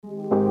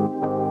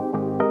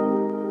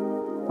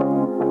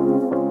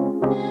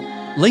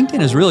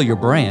LinkedIn is really your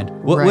brand.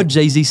 What did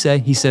Jay-Z say?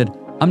 He said,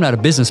 I'm not a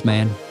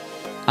businessman,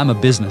 I'm a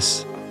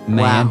business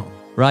man. Wow.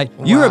 Right?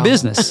 Wow. You're a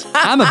business.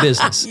 I'm a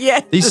business.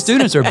 Yes. These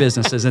students are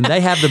businesses and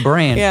they have the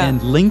brand. Yeah. And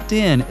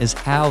LinkedIn is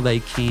how they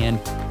can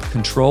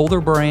control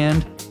their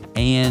brand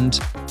and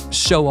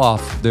show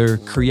off their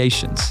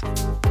creations.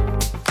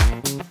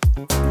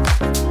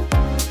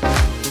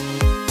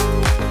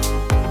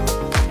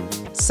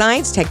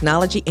 Science,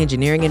 technology,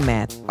 engineering, and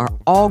math are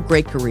all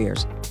great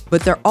careers,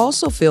 but they're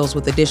also filled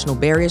with additional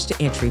barriers to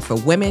entry for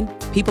women,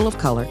 people of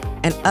color,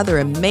 and other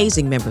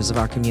amazing members of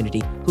our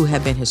community who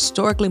have been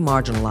historically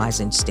marginalized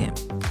in STEM.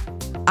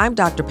 I'm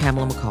Dr.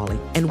 Pamela McCauley,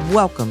 and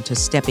welcome to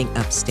Stepping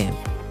Up STEM.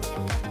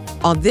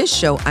 On this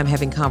show, I'm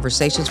having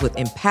conversations with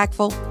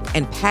impactful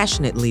and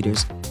passionate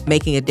leaders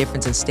making a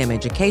difference in STEM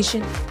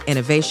education,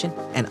 innovation,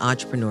 and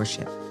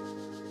entrepreneurship.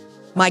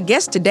 My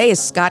guest today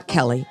is Scott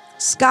Kelly.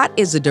 Scott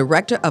is the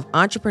Director of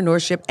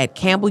Entrepreneurship at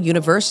Campbell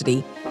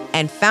University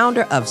and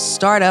founder of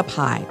Startup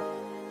High.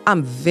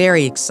 I'm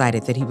very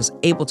excited that he was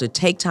able to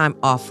take time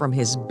off from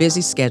his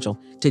busy schedule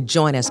to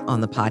join us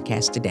on the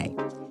podcast today.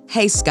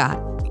 Hey,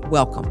 Scott,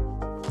 welcome.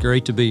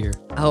 Great to be here.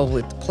 Oh,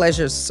 the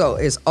pleasure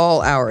is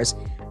all ours.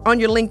 On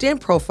your LinkedIn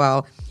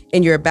profile,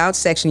 in your About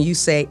section, you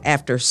say,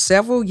 after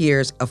several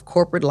years of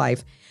corporate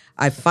life,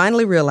 I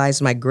finally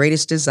realized my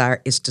greatest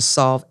desire is to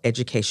solve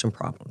education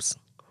problems.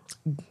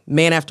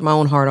 Man after my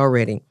own heart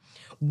already.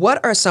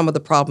 What are some of the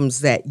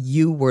problems that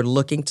you were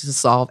looking to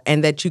solve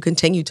and that you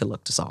continue to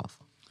look to solve?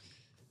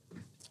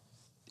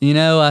 You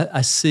know,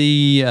 I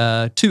see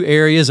two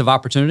areas of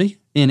opportunity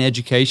in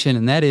education,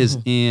 and that is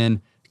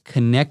in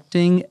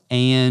connecting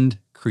and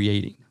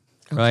creating,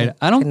 right?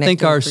 I don't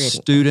think our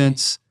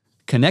students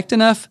connect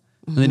enough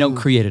and they don't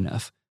create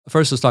enough.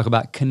 First, let's talk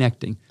about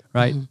connecting,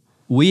 right?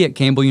 We at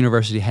Campbell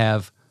University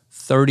have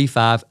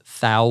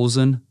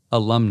 35,000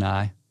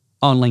 alumni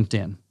on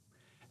LinkedIn.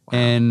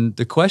 And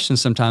the question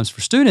sometimes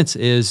for students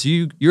is,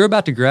 you're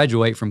about to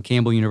graduate from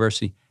Campbell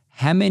University.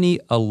 How many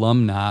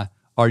alumni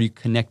are you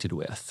connected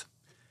with?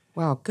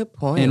 Wow, good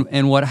point.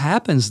 And what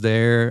happens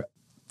there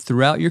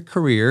throughout your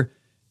career,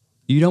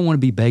 you don't want to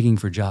be begging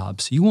for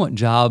jobs. You want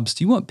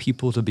jobs, you want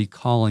people to be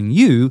calling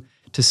you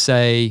to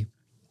say,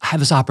 I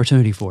have this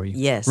opportunity for you.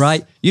 Yes.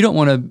 Right? You don't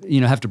want to,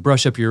 have to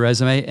brush up your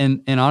resume.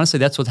 And honestly,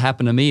 that's what's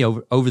happened to me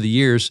over the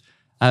years.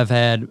 I've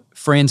had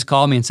friends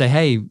call me and say,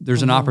 hey,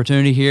 there's an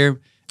opportunity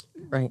here.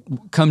 Right.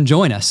 Come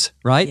join us,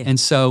 right? Yeah. And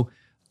so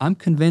I'm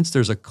convinced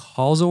there's a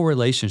causal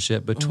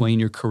relationship between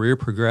your career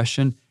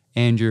progression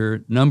and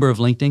your number of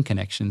LinkedIn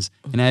connections.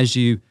 And as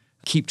you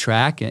keep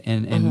track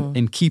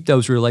and keep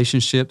those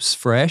relationships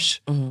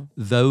fresh,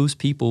 those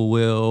people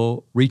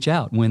will reach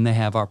out when they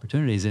have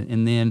opportunities,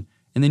 and then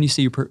you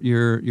see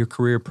your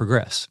career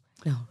progress.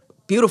 Oh,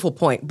 beautiful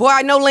point. Boy,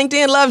 I know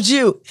LinkedIn loves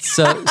you.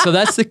 So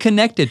that's the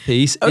connected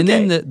piece. Okay. And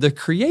then the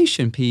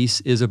creation piece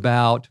is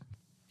about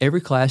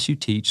every class you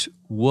teach.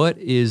 What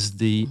is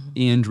the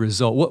end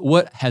result?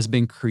 What has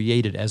been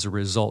created as a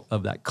result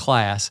of that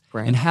class?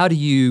 Right. And how do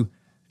you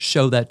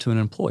show that to an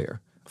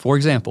employer? For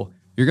example,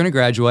 you're going to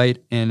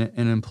graduate and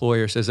an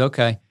employer says,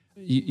 okay,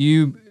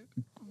 you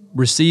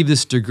receive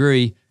this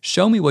degree.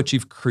 Show me what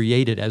you've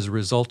created as a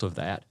result of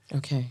that.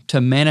 Okay.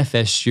 To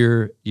manifest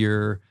your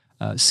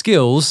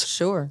skills.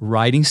 Sure.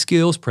 Writing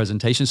skills,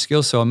 presentation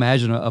skills. So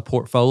imagine a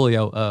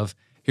portfolio of,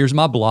 here's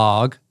my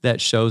blog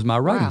that shows my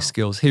writing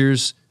skills.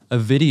 Here's a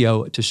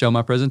video to show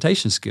my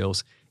presentation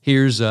skills.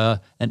 Here's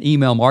an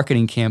email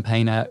marketing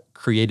campaign I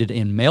created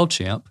in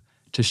MailChimp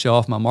to show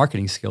off my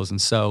marketing skills.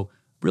 And so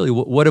really,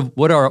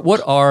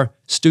 what are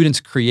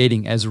students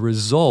creating as a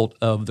result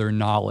of their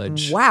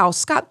knowledge? Wow,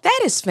 Scott,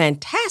 that is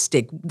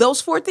fantastic. Those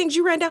 4 things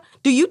you ran down.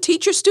 Do you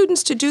teach your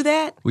students to do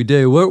that? We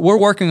do. We're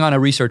working on a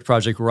research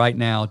project right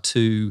now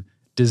to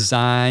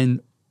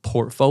design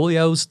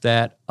portfolios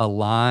that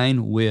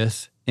align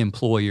with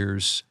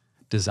employers'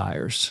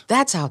 desires.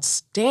 That's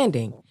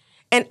outstanding.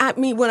 And I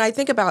mean, when I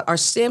think about our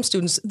STEM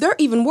students, they're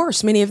even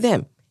worse, many of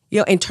them,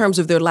 in terms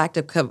of their lack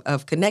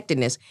of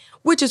connectedness,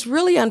 which is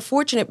really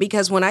unfortunate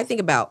because when I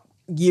think about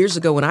years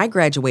ago when I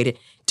graduated,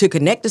 to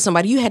connect to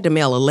somebody, you had to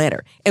mail a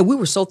letter. And we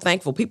were so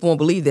thankful, people won't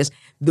believe this,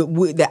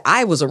 that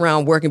I was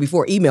around working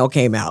before email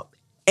came out.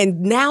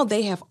 And now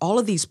they have all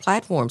of these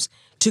platforms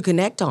to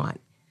connect on.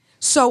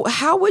 So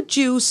how would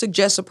you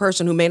suggest a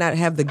person who may not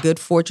have the good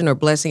fortune or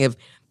blessing of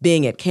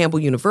being at Campbell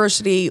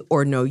University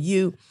or know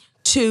you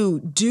to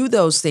do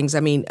those things?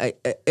 I mean,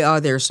 are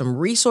there some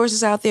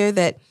resources out there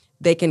that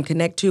they can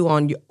connect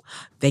to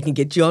they can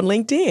get you on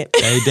LinkedIn?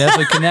 They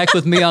definitely connect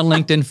with me on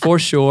LinkedIn for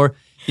sure.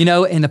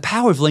 And the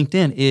power of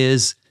LinkedIn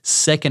is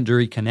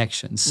secondary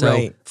connections.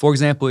 So, for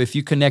example, if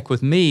you connect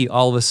with me,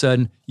 all of a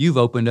sudden you've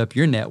opened up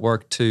your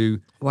network to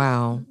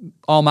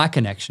all my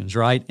connections,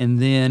 right? And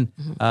then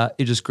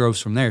it just grows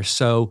from there.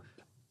 So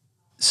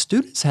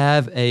students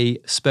have a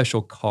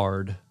special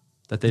card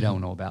that they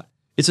don't know about.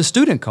 It's a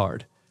student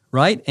card,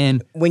 right?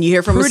 And when you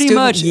hear from pretty a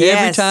student, much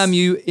every time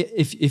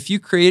if you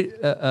create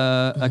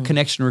a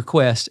connection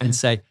request and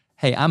say,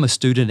 hey, I'm a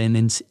student in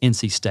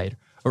NC State,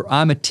 or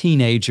I'm a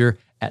teenager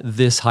at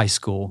this high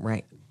school.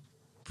 Right.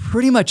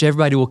 pretty much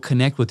everybody will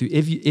connect with you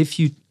if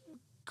you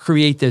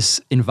create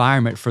this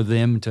environment for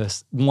them to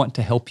want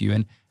to help you.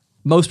 And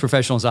most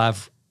professionals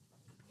I've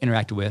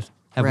interacted with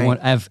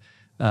have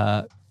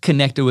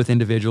connected with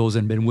individuals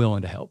and been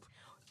willing to help.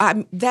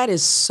 That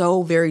is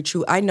so very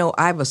true. I know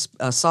I have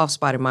a soft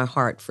spot in my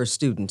heart for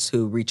students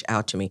who reach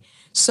out to me.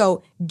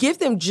 So give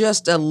them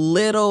just a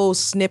little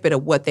snippet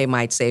of what they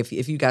might say.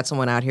 If you got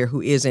someone out here who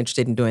is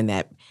interested in doing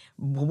that,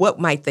 what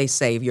might they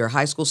say? If you're a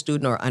high school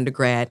student or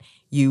undergrad,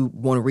 you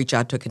want to reach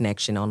out to a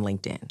connection on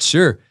LinkedIn.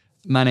 Sure.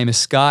 My name is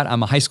Scott.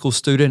 I'm a high school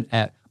student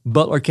at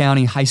Butler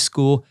County High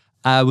School.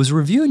 I was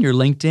reviewing your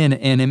LinkedIn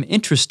and am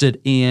interested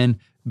in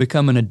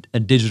becoming a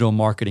digital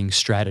marketing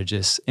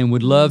strategist and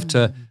would love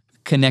to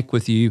connect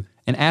with you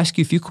and ask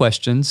you a few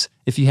questions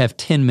if you have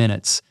 10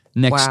 minutes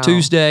next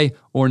Tuesday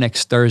or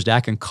next Thursday.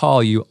 I can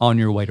call you on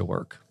your way to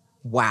work.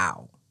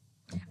 Wow.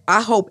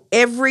 I hope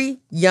every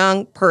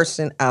young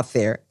person out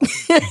there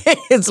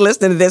is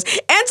listening to this,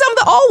 and some of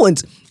the old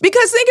ones,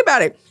 because think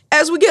about it.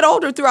 As we get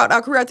older throughout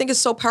our career, I think it's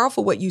so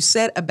powerful what you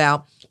said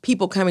about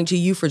people coming to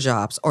you for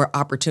jobs or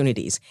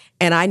opportunities.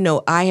 And I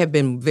know I have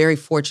been very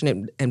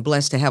fortunate and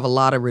blessed to have a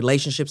lot of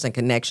relationships and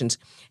connections.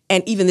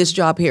 And even this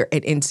job here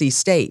at NC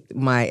State,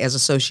 as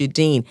associate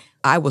dean,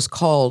 I was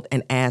called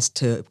and asked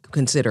to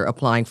consider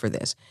applying for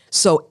this.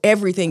 So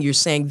everything you're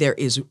saying there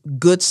is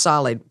good,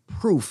 solid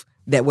proof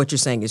that what you're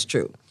saying is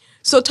true.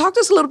 So talk to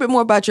us a little bit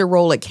more about your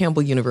role at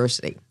Campbell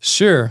University.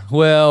 Sure.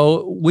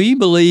 Well, we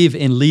believe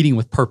in leading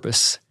with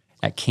purpose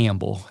at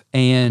Campbell.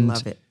 And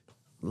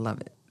Love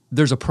it.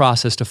 There's a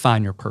process to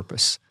find your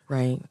purpose.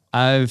 Right.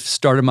 I've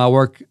started my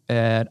work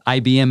at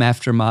IBM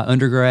after my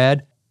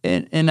undergrad,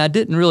 and I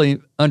didn't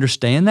really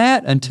understand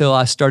that until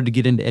I started to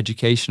get into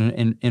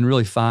education and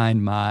really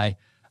find my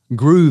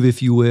groove,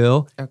 if you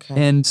will. Okay.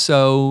 And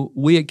so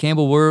we at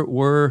Campbell,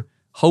 we're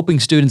hoping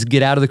students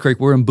get out of the creek.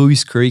 We're in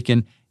Bowie's Creek,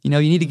 and you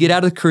need to get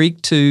out of the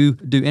creek to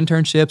do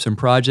internships and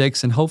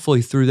projects, and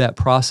hopefully through that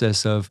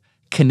process of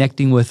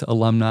connecting with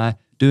alumni,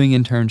 doing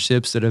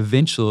internships, that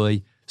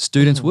eventually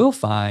students will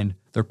find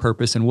their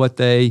purpose and what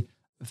they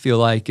feel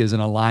like is in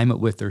alignment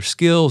with their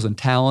skills and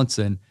talents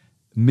and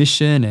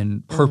mission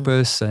and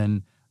purpose.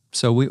 And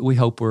so we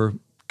hope we're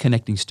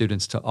connecting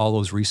students to all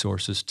those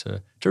resources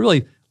to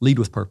really lead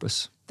with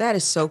purpose. That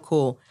is so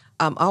cool.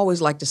 I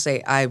always like to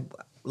say I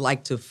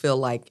like to feel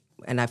like,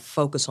 and I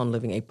focus on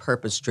living a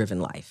purpose-driven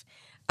life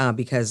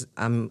because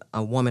I'm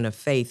a woman of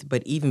faith,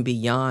 but even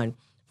beyond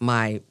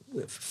my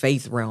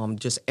faith realm,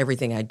 just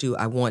everything I do,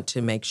 I want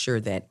to make sure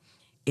that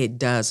it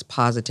does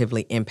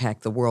positively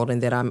impact the world,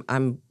 and that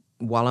I'm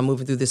while I'm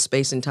moving through this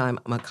space and time,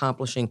 I'm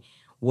accomplishing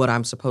what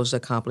I'm supposed to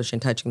accomplish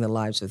and touching the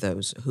lives of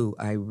those who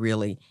I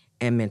really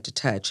am meant to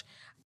touch.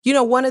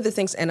 One of the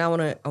things, and I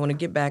want to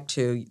get back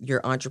to your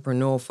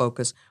entrepreneurial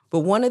focus, but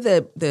one of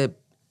the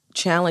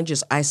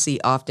challenges I see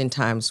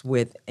oftentimes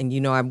with,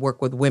 and I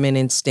work with women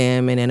in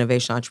STEM and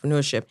innovation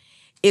entrepreneurship,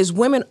 is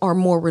women are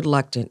more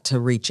reluctant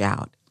to reach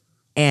out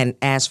and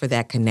ask for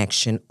that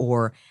connection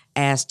or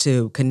ask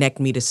to connect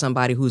me to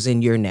somebody who's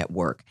in your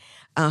network.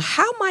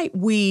 How might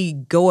we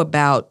go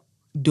about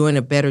doing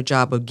a better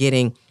job of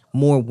getting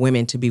more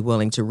women to be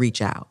willing to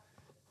reach out?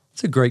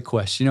 It's a great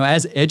question.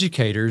 As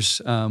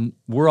educators,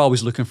 we're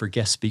always looking for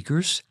guest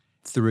speakers.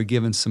 Through a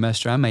given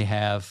semester, I may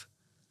have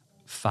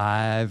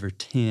 5 or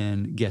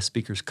 10 guest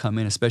speakers come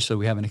in, especially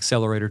we have an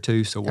accelerator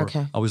too, so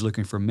we're always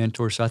looking for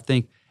mentors. So I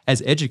think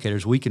as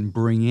educators, we can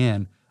bring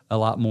in a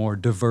lot more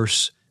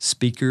diverse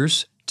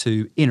speakers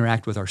to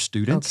interact with our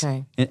students.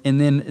 Okay. And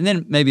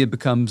then maybe it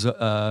becomes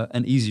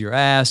an easier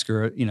ask,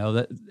 or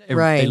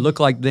they look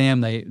like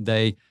them,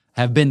 they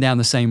have been down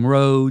the same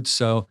road.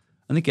 So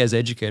I think as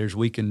educators,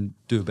 we can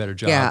do a better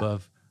job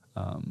of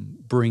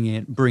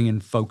bringing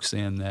folks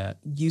in that.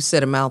 You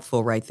said a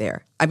mouthful right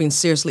there. I mean,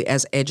 seriously,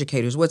 as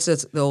educators, what's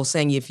the old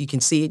saying? If you can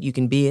see it, you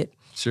can be it.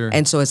 Sure.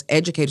 And so as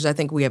educators, I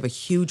think we have a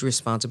huge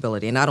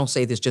responsibility. And I don't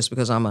say this just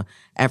because I'm an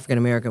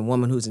African-American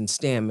woman who's in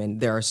STEM and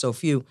there are so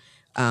few.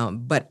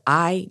 But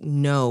I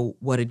know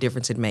what a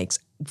difference it makes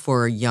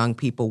for young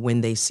people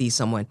when they see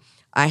someone.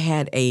 I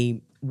had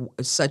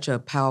such a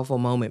powerful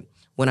moment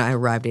when I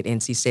arrived at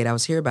NC State. I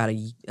was here about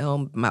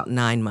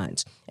 9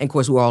 months. And of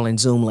course, we were all in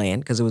Zoom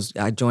land because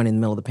I joined in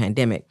the middle of the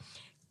pandemic.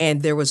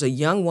 And there was a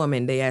young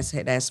woman,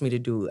 had asked me to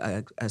do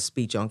a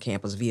speech on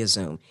campus via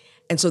Zoom.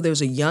 And so there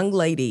was a young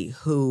lady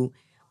who,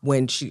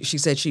 when she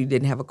said she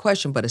didn't have a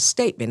question, but a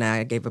statement.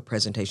 I gave a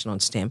presentation on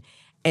STEM.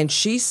 And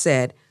she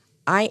said,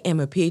 I am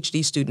a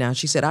PhD student now.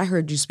 She said, I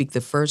heard you speak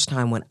the first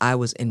time when I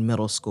was in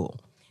middle school.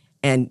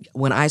 And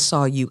when I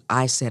saw you,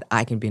 I said,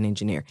 I can be an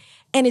engineer.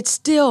 And it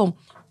still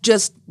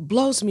just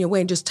blows me away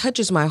and just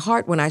touches my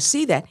heart when I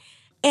see that.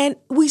 And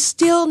we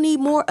still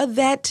need more of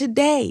that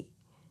today.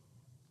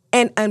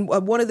 And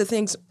one of the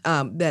things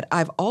that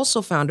I've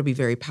also found to be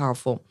very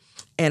powerful,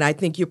 and I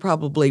think you're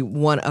probably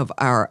one of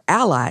our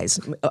allies,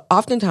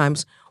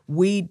 oftentimes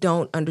we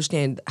don't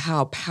understand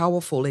how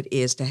powerful it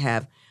is to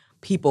have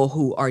people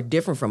who are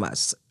different from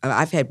us.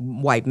 I've had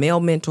white male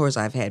mentors.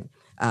 I've had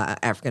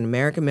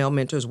African-American male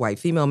mentors, white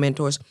female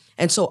mentors.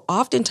 And so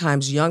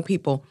oftentimes young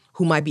people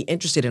who might be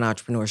interested in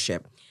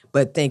entrepreneurship,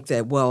 but think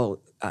that,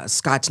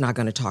 Scott's not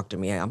going to talk to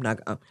me. I'm not.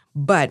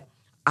 But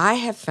I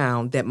have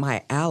found that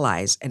my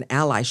allies and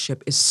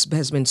allyship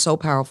has been so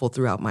powerful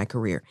throughout my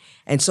career.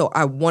 And so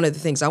one of the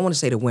things I want to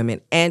say to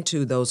women and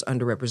to those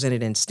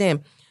underrepresented in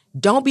STEM,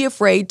 don't be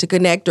afraid to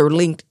connect or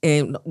link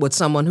in with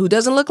someone who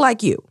doesn't look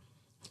like you,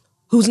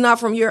 who's not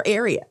from your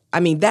area. I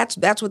mean, that's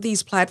what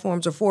these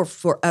platforms are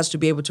for us to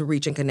be able to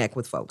reach and connect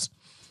with folks.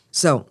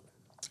 So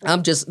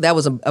that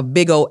was a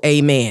big old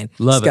amen,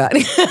 Love Scott.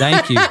 it.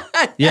 Thank you.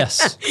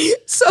 Yes.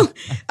 So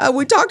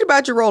we talked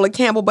about your role at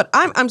Campbell, but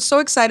I'm so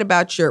excited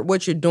about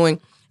what you're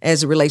doing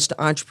as it relates to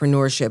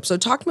entrepreneurship. So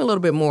talk to me a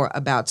little bit more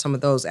about some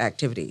of those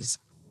activities.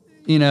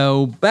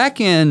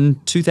 Back in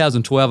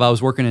 2012, I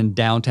was working in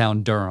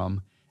downtown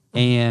Durham.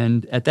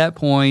 And at that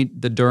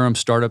point, the Durham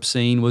startup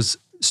scene was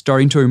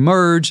starting to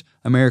emerge,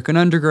 American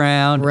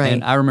Underground. Right.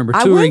 And I remember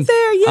touring. I went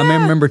there, yeah.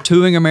 I remember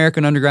touring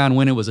American Underground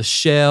when it was a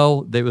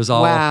shell. It was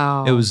all,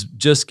 Wow. It was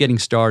just getting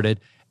started.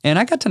 And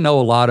I got to know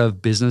a lot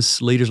of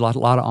business leaders, a lot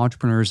of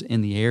entrepreneurs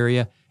in the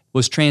area,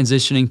 was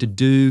transitioning to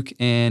Duke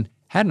and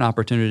had an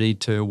opportunity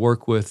to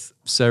work with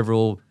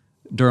several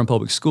Durham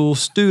Public School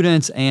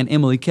students and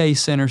Emily K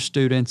Center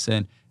students.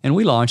 And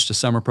we launched a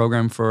summer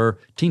program for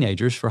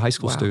teenagers, for high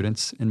school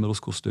students and middle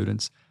school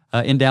students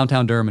in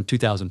downtown Durham in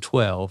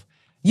 2012.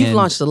 You've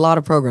launched a lot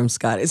of programs,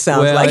 Scott, it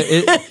sounds like.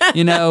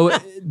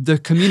 The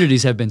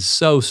communities have been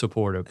so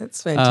supportive.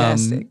 That's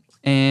fantastic.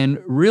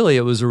 And really,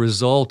 it was a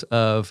result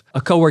of a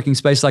co-working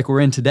space like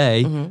we're in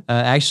today. Mm-hmm.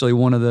 Actually,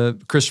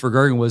 Christopher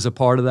Gergen was a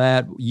part of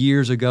that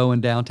years ago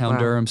in downtown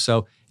Durham.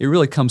 So it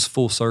really comes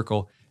full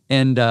circle.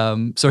 And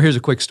so here's a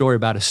quick story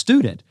about a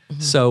student.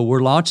 Mm-hmm. So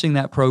we're launching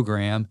that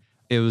program.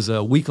 It was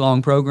a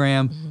week-long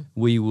program. Mm-hmm.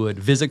 We would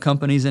visit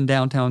companies in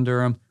downtown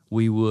Durham.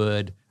 We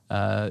would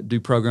do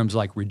programs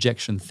like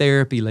rejection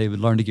therapy. They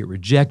would learn to get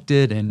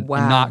rejected and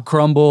not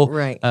crumble.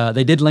 Right.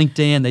 They did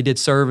LinkedIn. They did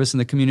service in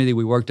the community.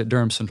 We worked at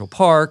Durham Central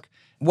Park.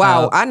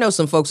 Wow, I know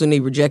some folks who need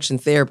rejection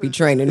therapy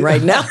training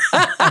right now.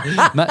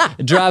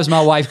 It drives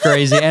my wife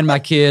crazy and my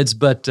kids.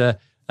 But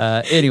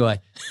anyway,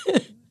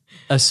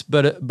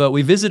 but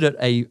we visited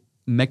a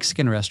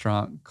Mexican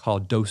restaurant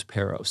called Dos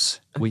Perros.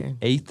 Okay. We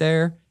ate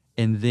there,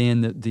 and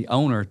then the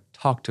owner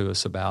talked to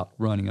us about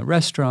running a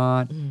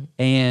restaurant.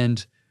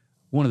 And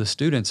one of the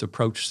students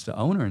approached the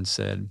owner and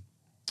said,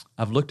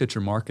 "I've looked at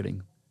your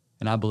marketing,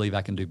 and I believe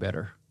I can do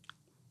better."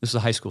 This is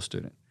a high school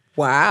student.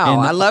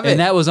 Wow, I love it.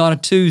 And that was on a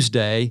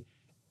Tuesday.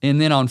 And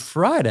then on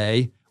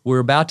Friday, we're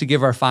about to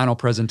give our final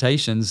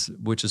presentations,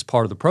 which is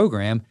part of the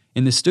program.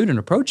 And the student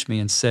approached me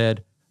and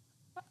said,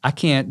 I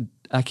can't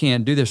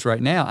do this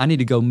right now. I need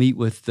to go meet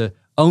with the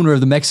owner of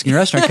the Mexican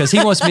restaurant because he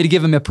wants me to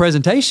give him a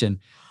presentation.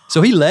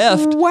 So he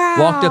left,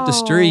 walked up the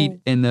street,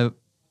 and the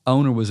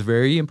owner was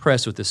very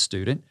impressed with this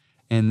student.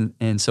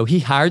 And so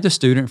he hired the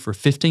student for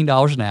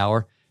 $15 an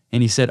hour.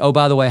 And he said, "Oh,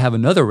 by the way, I have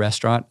another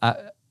restaurant. I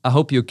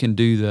hope you can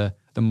do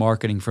the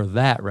marketing for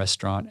that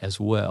restaurant as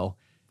well."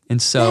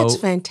 And so that's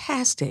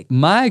fantastic.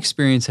 My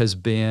experience has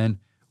been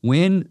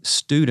when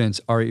students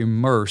are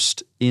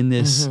immersed in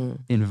this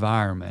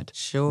environment,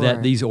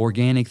 that these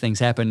organic things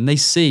happen, and they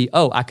see,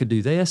 oh, I could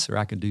do this or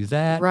I could do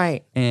that.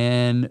 Right.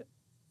 And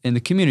the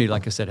community,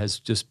 like I said, has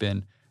just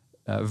been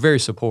very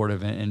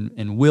supportive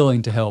and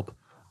willing to help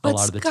a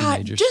lot of the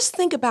teenagers. Just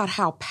think about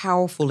how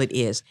powerful it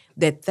is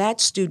that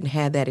student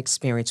had that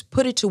experience,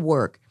 put it to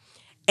work,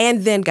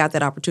 and then got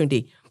that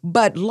opportunity.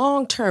 But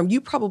long term,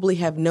 you probably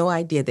have no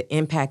idea the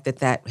impact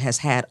that has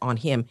had on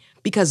him,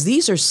 because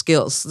these are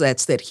skill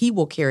sets that he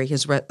will carry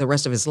the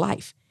rest of his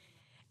life.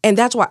 And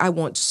that's why I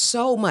want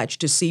so much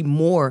to see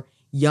more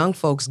young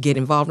folks get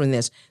involved in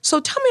this. So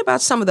tell me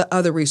about some of the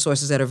other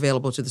resources that are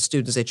available to the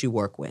students that you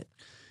work with.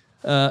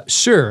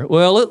 Sure.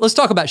 Well, let's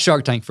talk about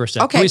Shark Tank for a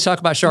second. Okay. Can we talk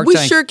about Shark Tank?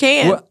 We sure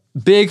can.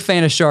 Big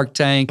fan of Shark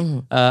Tank.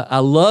 I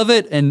love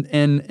it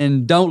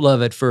and don't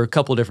love it for a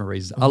couple of different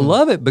reasons. I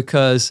love it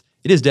because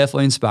it is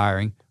definitely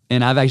inspiring.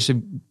 And I've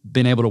actually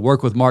been able to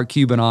work with Mark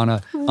Cuban on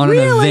an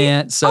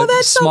event. So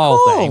that's small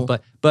so cool. thing,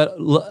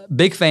 but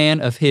big fan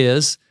of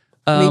his.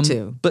 Me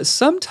too. But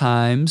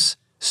sometimes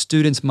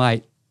students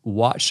might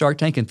watch Shark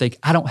Tank and think,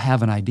 I don't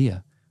have an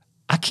idea.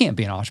 I can't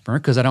be an entrepreneur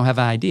because I don't have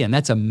an idea. And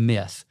that's a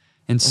myth.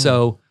 And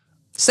so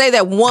say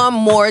that one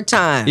more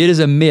time. It is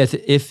a myth.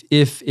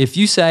 If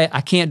you say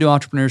I can't do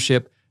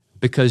entrepreneurship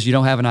because you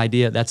don't have an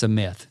idea, that's a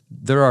myth.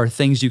 There are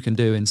things you can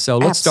do. And so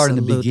let's start in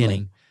the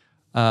beginning.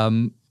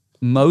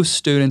 Most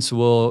students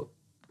will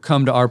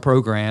come to our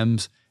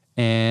programs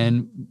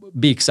and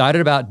be excited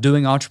about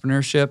doing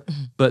entrepreneurship,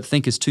 but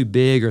think it's too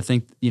big or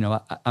think,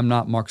 I'm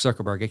not Mark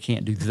Zuckerberg. I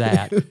can't do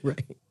that.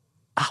 Right.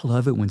 I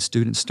love it when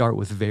students start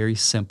with very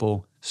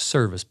simple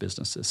service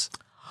businesses.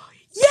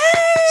 Yay!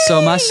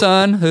 So my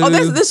son,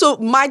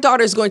 my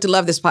daughter is going to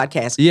love this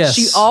podcast. Yes.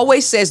 She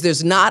always says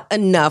there's not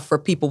enough for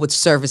people with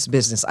service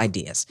business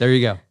ideas. There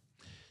you go.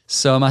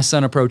 So my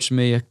son approached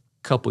me a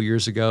couple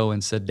years ago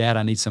and said, "Dad,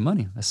 I need some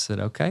money." I said,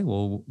 "Okay,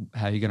 well,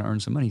 how are you going to earn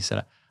some money?" He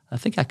said, "I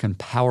think I can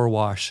power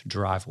wash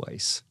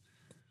driveways."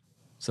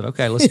 said,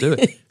 okay, let's do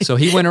it. So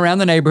he went around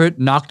the neighborhood,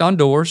 knocked on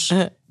doors,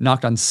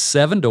 knocked on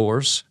 7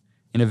 doors,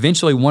 and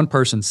eventually one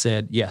person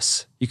said,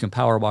 yes, you can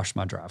power wash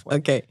my driveway.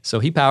 Okay. So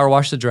he power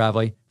washed the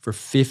driveway for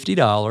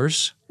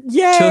 $50.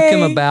 Yay! Took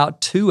him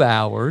about 2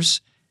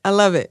 hours. I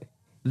love it.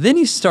 Then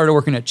he started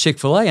working at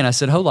Chick-fil-A, and I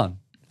said, hold on,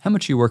 how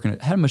much do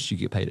you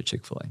get paid at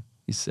Chick-fil-A?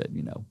 He said,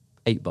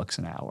 $8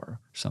 an hour or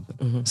something.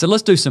 I said,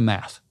 let's do some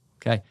math,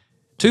 okay?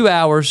 2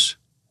 hours,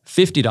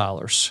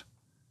 $50.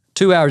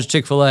 2 hours at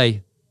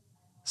Chick-fil-A,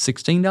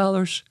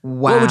 $16. Wow.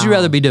 What would you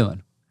rather be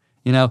doing?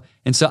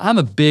 And so I'm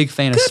a big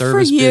fan of Good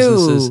service for you.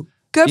 businesses.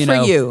 Good for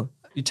you.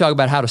 You talk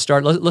about how to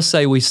start. Let's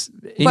say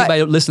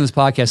anybody listening to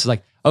this podcast is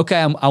like,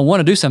 okay, I want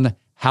to do something.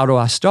 How do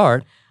I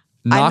start?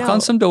 Knock on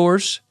some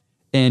doors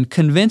and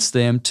convince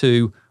them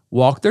to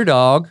walk their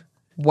dog,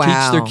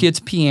 teach their kids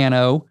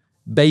piano,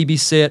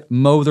 babysit,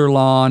 mow their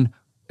lawn,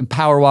 and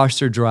power wash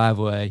their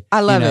driveway.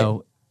 I love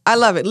it. I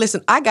love it.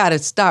 Listen, I got to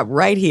stop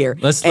right here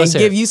Let's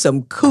give you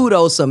some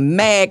kudos, some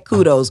mad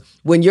kudos.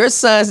 When your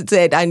son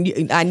said,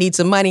 I need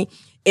some money,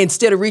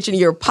 instead of reaching in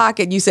your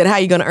pocket, you said, how are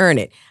you going to earn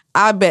it?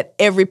 I bet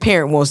every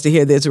parent wants to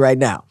hear this right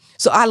now.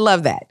 So I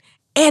love that.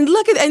 And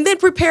and then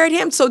prepared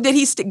him. So did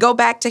he go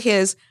back to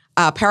his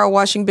power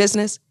washing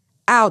business?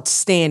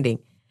 Outstanding.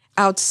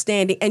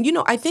 Outstanding. And,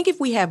 I think if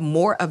we have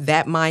more of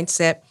that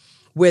mindset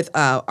with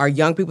our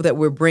young people that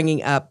we're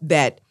bringing up,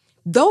 that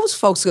those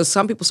folks, because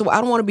some people say, well,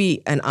 I don't want to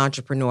be an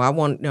entrepreneur.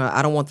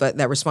 I don't want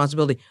that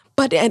responsibility.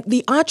 But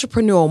the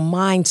entrepreneurial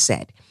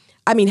mindset,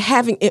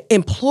 having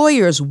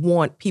employers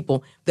want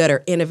people that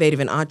are innovative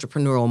and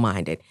entrepreneurial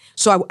minded.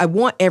 So I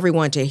want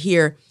everyone to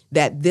hear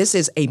that this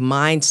is a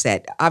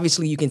mindset.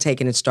 Obviously, you can take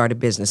it and start a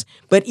business.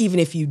 But even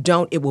if you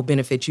don't, it will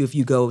benefit you if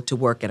you go to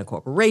work in a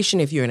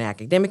corporation, if you're in an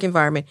academic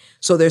environment.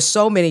 So there's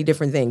so many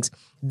different things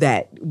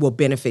that will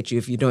benefit you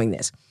if you're doing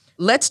this.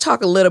 Let's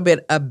talk a little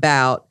bit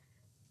about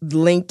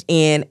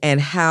LinkedIn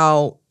and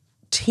how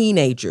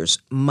teenagers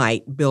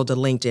might build a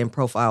LinkedIn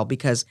profile,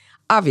 because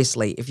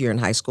obviously if you're in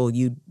high school,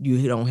 you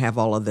don't have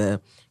all of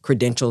the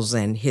credentials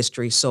and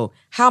history. So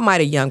how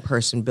might a young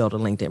person build a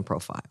LinkedIn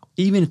profile?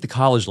 Even at the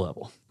college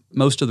level,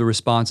 most of the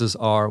responses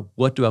are,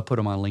 what do I put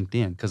on my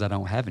LinkedIn? Because I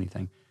don't have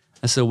anything.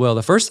 I said, well,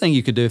 the first thing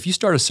you could do, if you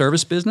start a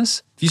service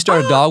business, if you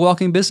start a dog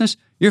walking business,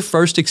 your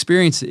first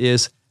experience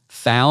is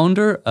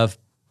founder of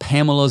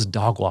Pamela's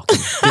dog walking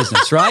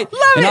business, right?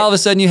 And all of a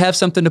sudden you have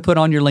something to put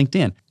on your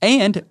LinkedIn.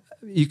 And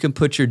you can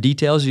put your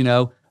details,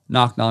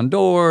 knocked on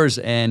doors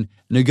and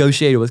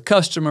negotiated with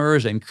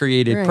customers and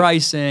created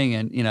pricing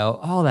and,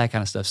 all that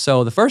kind of stuff.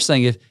 So the first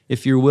thing,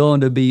 if you're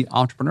willing to be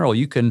entrepreneurial,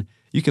 you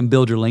can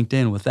build your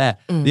LinkedIn with that.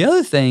 The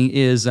other thing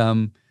is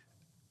the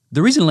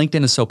reason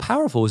LinkedIn is so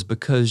powerful is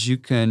because you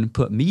can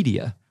put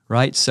media,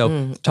 right?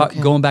 So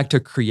going back to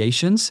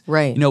creations,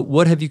 right?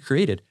 What have you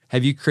created?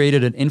 Have you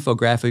created an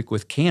infographic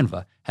with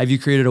Canva? Have you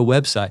created a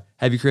website?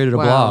 Have you created a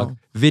blog,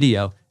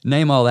 video?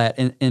 Name all that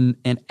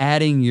and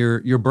adding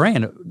your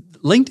brand.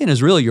 LinkedIn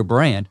is really your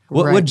brand.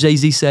 What did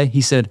Jay-Z say?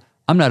 He said,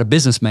 I'm not a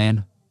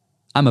businessman.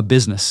 I'm a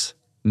business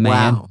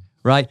man. Wow.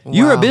 Right? Wow.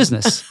 You're a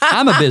business.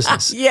 I'm a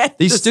business. Yes.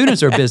 These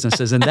students are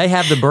businesses and they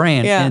have the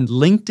brand. Yeah. And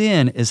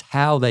LinkedIn is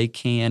how they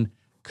can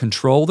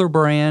control their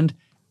brand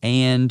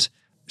and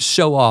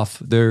show off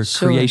their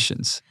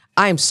creations.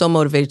 I am so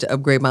motivated to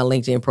upgrade my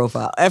LinkedIn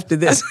profile after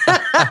this.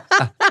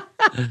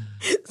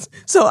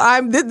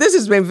 So this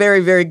has been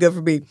very, very good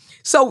for me.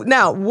 So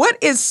now, what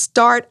is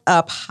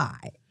Startup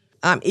High?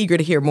 I'm eager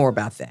to hear more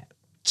about that.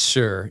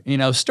 Sure.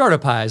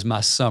 Startup High is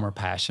my summer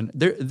passion.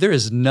 There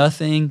is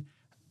nothing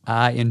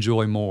I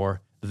enjoy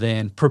more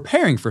than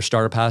preparing for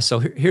Startup High. So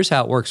here's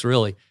how it works,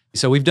 really.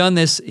 So we've done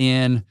this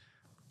in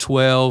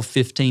 12,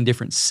 15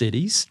 different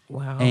cities.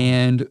 Wow.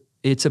 And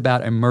it's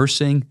about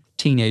immersing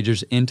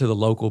teenagers into the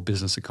local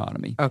business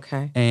economy.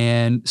 Okay.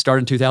 And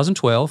started in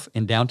 2012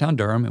 in downtown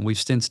Durham, and we've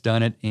since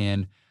done it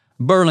in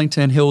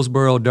Burlington,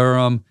 Hillsborough,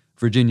 Durham,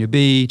 Virginia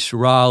Beach,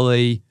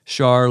 Raleigh,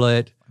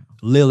 Charlotte,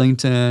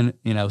 Lillington,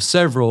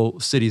 several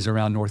cities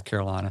around North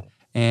Carolina.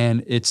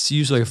 And it's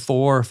usually a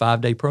 4 or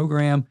 5 day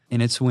program,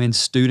 and it's when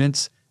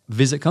students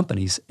visit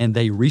companies and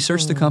they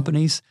research the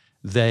companies,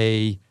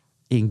 they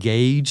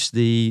engage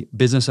the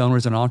business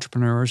owners and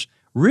entrepreneurs,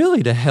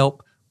 really to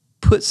help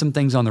put some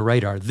things on the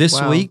radar.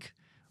 This week,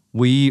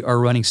 we are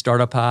running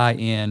Startup High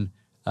in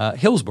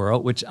Hillsborough,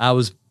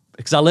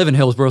 because I live in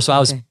Hillsborough,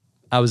 so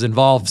I was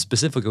involved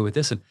specifically with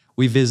this. And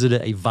we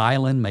visited a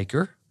violin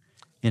maker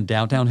in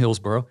downtown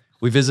Hillsborough.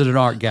 We visited an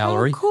art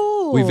gallery. Oh,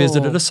 cool. We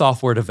visited a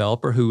software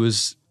developer who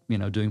was,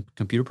 doing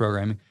computer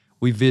programming.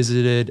 We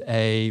visited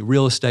a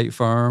real estate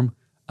firm,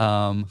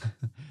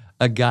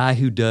 a guy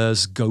who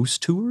does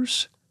ghost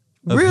tours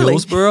of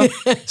Hillsborough.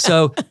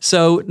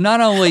 So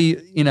not only,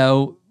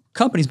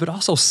 companies, but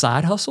also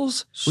side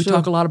hustles. Sure. We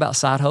talk a lot about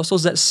side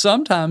hustles that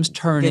sometimes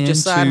turn into... Get your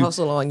side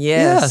hustle on,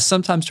 yes. Yeah,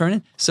 sometimes turn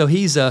in. So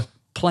he's a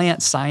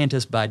plant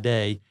scientist by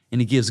day,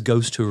 and he gives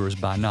ghost tours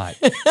by night.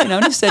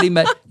 And he said he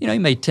made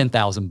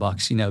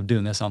 $10,000,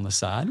 doing this on the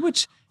side,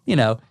 which,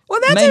 well,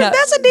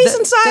 that's a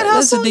decent side hustle.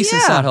 That's a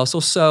decent side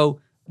hustle.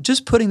 So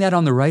just putting that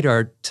on the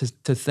radar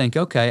to think,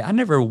 okay, I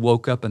never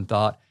woke up and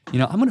thought, I'm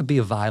going to be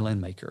a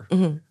violin maker.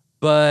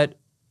 But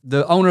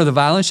the owner of the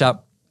violin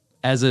shop,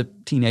 as a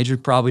teenager,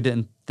 probably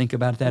didn't think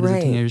about that as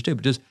a teenager too.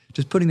 But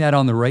just putting that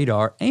on the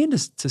radar and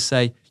to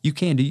say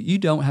you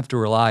don't have to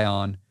rely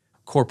on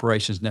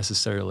corporations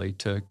necessarily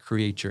to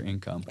create your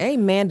income.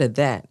 Amen to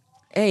that.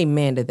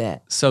 Amen to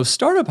that. So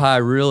Startup High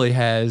really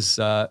has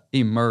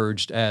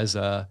emerged as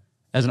an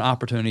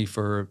opportunity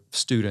for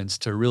students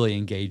to really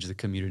engage the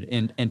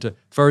community and to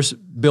first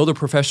build a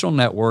professional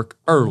network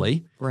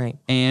early. Right.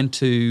 And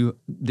the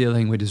other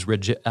thing we just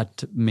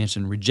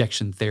mentioned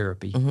rejection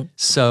therapy.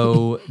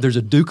 So there's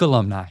a Duke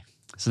alumni.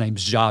 His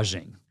name's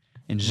Jiajing.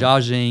 And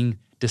Jiajing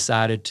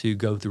decided to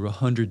go through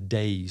 100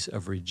 days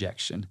of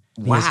rejection.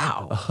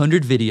 Wow.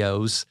 100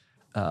 videos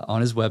on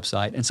his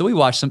website. And so we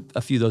watched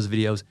a few of those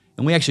videos,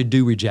 and we actually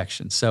do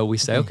rejection. So we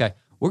say, okay,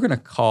 we're going to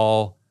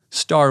call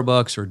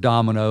Starbucks or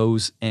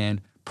Domino's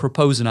and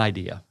propose an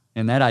idea.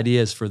 And that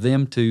idea is for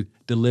them to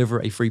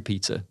deliver a free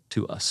pizza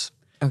to us.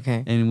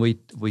 Okay. And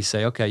we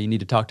say, okay, you need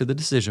to talk to the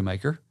decision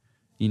maker.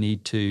 You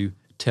need to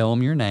tell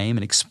them your name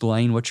and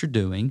explain what you're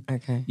doing.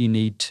 Okay. You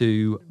need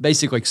to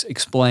basically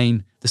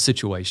explain the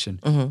situation.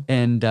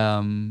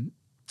 And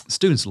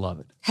students love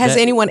it. Has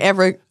anyone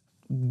ever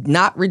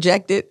not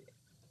rejected?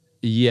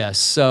 Yes.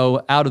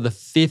 So out of the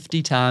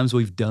 50 times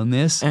we've done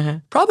this,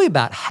 probably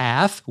about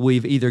half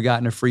we've either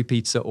gotten a free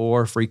pizza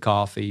or free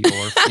coffee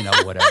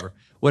or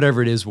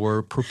whatever it is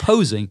we're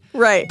proposing.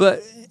 Right.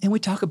 And we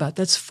talk about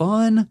that's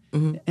fun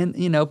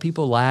and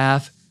people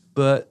laugh,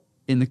 but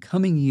in the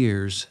coming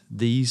years,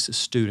 these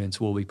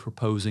students will be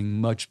proposing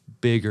much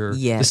bigger.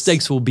 Yes. The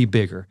stakes will be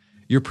bigger.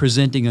 You're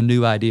presenting a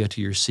new idea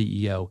to your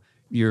CEO.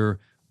 You're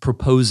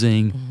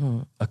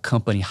proposing a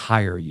company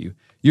hire you.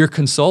 You're a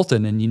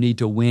consultant and you need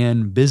to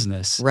win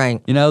business.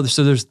 Right.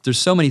 So there's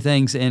so many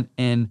things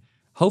and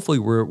hopefully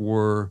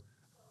we're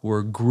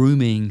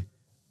grooming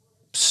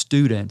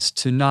students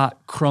to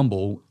not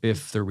crumble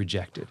if they're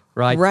rejected,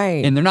 right?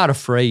 Right. And they're not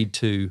afraid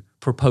to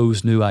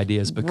propose new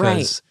ideas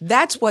because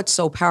that's what's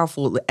so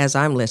powerful as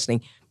I'm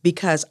listening,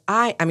 because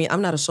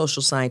I'm not a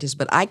social scientist,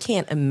 but I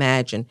can't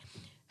imagine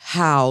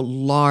how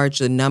large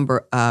the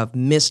number of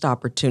missed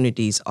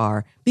opportunities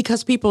are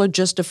because people are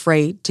just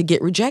afraid to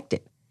get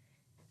rejected.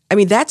 I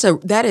mean,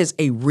 that is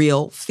a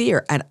real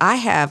fear. And I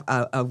have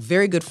a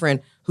very good friend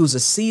who's a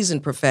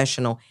seasoned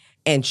professional,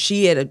 and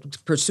she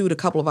had pursued a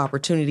couple of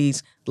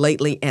opportunities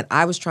lately, and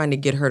I was trying to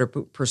get her to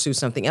pursue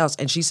something else.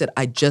 And she said,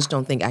 I just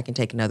don't think I can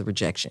take another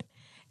rejection.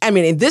 I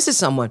mean, and this is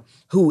someone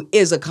who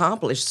is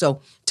accomplished.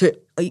 So to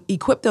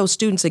equip those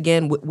students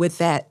again with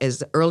that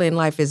as early in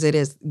life as it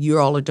is, you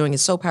all are doing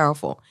is so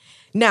powerful.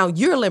 Now,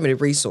 you're a limited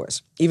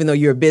resource, even though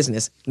you're a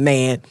business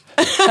man.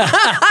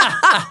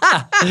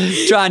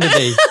 trying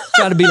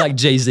to be like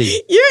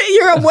Jay-Z.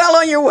 You're well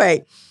on your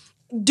way.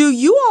 Do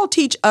you all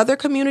teach other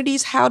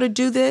communities how to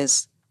do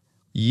this?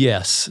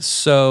 Yes.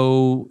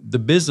 So the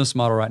business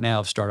model right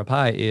now of Startup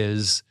High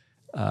is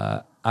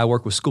I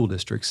work with school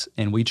districts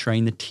and we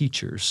train the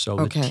teachers. So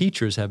the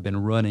teachers have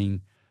been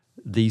running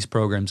these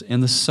programs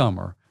in the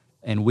summer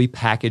and we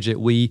package it.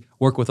 We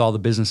work with all the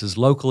businesses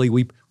locally.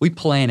 We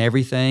plan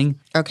everything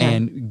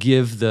and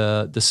give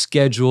the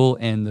schedule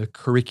and the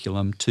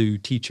curriculum to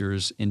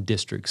teachers in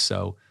districts.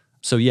 So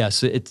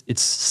yes, it's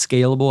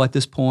scalable at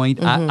this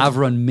point. I've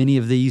run many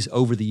of these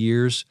over the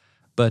years,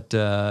 but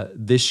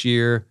this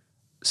year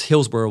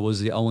Hillsborough was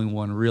the only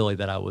one really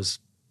that I was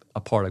a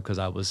part of because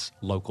I was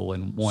local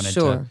and wanted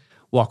to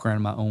walk around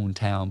in my own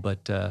town.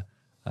 But so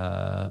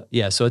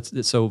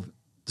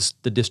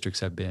the districts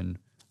have been.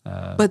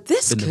 But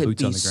this could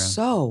be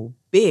so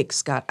big,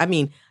 Scott. I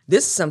mean,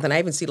 this is something I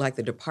even see like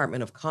the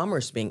Department of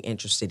Commerce being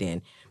interested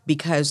in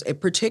because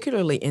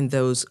particularly in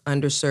those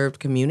underserved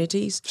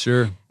communities.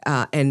 Sure.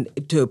 And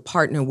to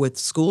partner with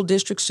school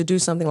districts to do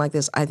something like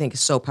this, I think is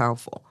so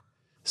powerful.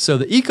 So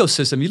the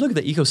ecosystem, you look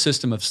at the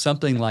ecosystem of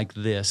something like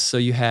this. So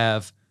you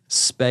have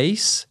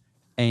space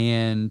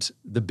and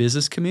the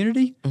business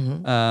community.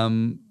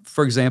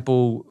 For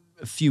example,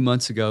 a few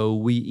months ago,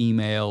 we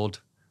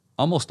emailed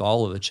almost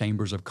all of the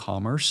chambers of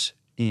commerce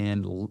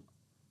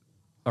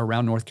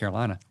around North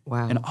Carolina.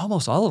 Wow. And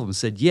almost all of them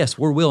said, yes,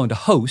 we're willing to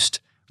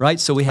host,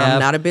 right? So we have I'm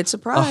not a bit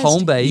surprised. A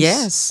home base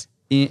yes.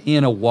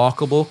 in a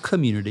walkable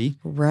community.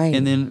 Right.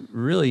 And then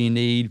really you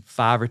need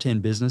 5 or 10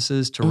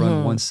 businesses to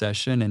run one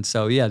session. And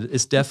so, yeah,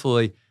 it's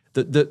definitely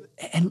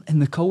and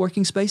the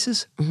co-working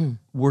spaces,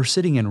 we're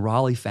sitting in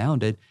Raleigh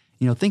founded.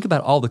 Think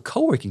about all the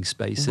co-working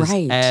spaces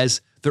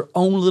as their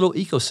own little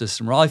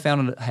ecosystem. Raleigh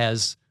founded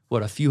has,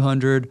 a few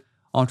hundred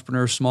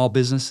entrepreneurs, small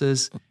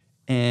businesses,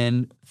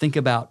 and think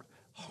about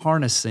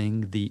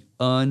harnessing the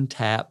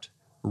untapped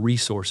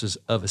resources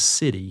of a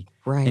city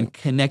and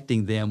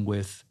connecting them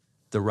with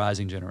the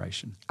rising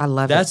generation. I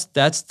love it.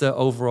 That's the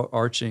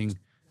overarching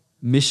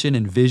mission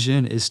and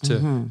vision is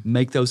to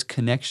make those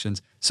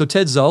connections. So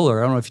Ted Zoller,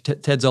 I don't know if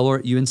Ted Zoller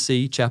at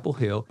UNC Chapel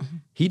Hill,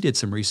 he did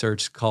some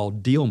research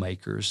called Deal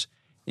Makers,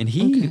 and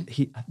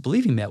he I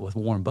believe he met with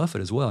Warren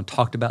Buffett as well and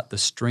talked about the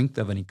strength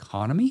of an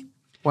economy.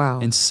 Wow.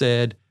 And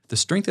said the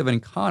strength of an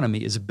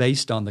economy is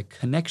based on the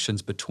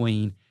connections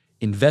between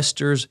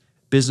investors,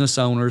 business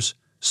owners,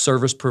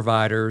 service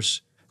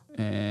providers,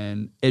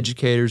 and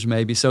educators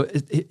maybe. So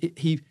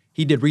he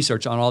did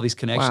research on all these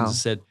connections and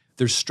said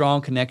there's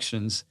strong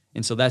connections,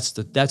 and so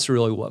that's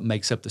really what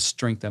makes up the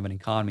strength of an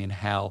economy and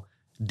how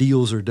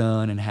deals are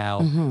done and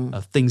how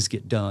things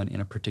get done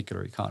in a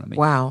particular economy.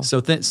 Wow. So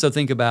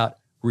think about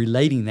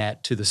relating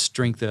that to the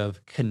strength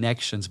of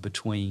connections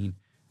between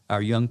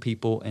our young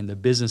people and the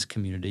business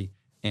community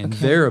and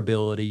their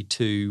ability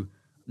to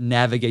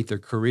navigate their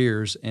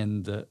careers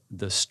and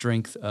the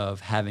strength of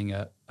having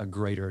a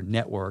greater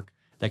network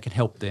that can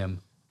help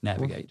them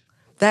navigate.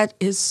 That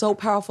is so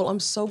powerful. I'm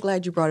so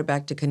glad you brought it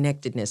back to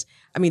connectedness.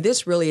 I mean,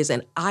 this really is,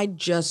 and I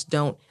just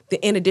don't,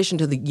 in addition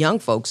to the young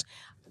folks,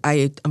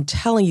 I'm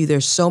telling you,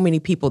 there's so many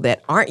people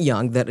that aren't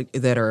young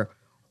that are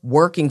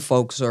working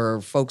folks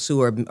or folks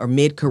who are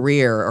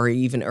mid-career or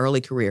even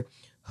early career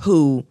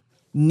who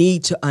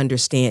need to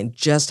understand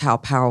just how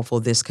powerful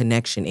this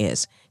connecting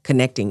is.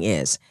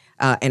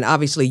 And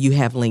obviously you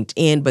have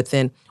LinkedIn, but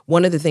then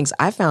one of the things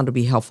I found to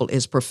be helpful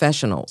is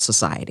professional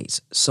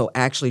societies. So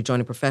actually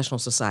joining professional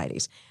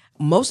societies.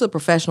 Most of the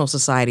professional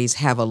societies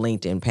have a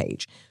LinkedIn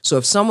page. So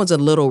if someone's a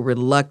little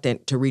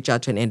reluctant to reach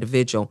out to an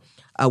individual,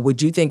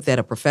 would you think that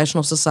a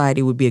professional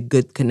society would be a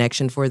good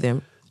connection for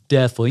them?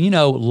 Definitely.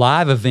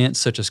 Live events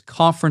such as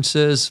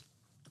conferences,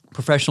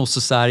 professional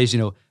societies,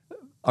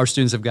 our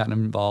students have gotten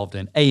involved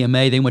in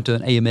AMA. They went to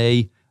an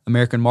AMA,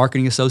 American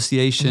Marketing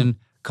Association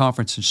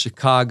conference in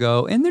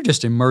Chicago, and they're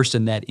just immersed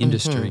in that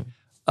industry.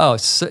 Oh,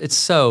 it's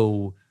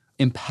so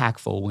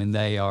impactful when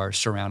they are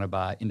surrounded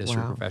by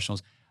industry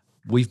professionals.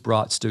 We've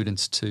brought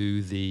students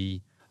to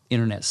the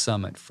Internet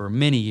Summit for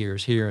many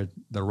years here at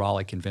the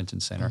Raleigh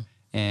Convention Center,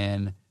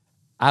 and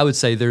I would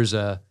say there's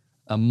a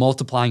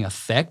multiplying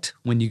effect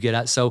when you get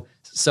out. So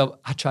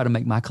I try to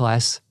make my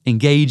class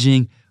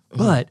engaging,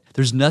 but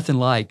there's nothing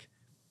like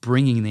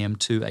bringing them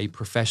to a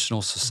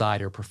professional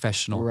society or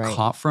professional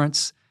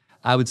conference.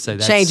 I would say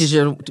that changes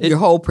your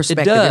whole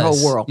perspective, your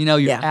whole world.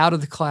 You're out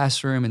of the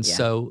classroom, and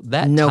so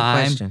that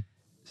time,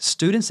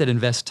 students that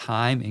invest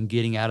time in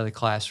getting out of the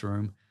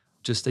classroom,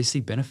 they see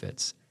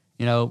benefits.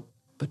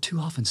 But too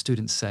often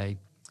students say,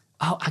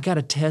 "Oh, I got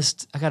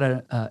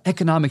an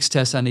economics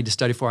test I need to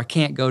study for. I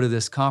can't go to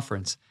this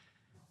conference."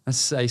 I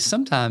say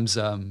sometimes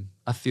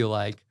I feel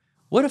like,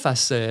 what if I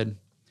said,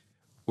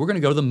 "We're going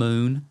to go to the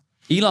moon.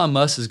 Elon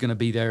Musk is going to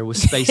be there with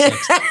SpaceX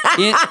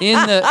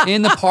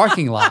in the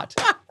parking lot,"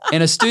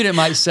 and a student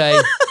might say,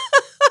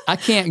 "I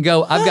can't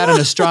go. I've got an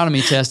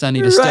astronomy test I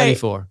need to study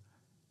for,"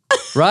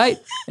 right?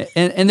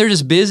 And they're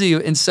just busy,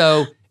 and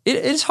so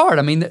it's hard.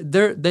 I mean,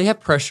 they have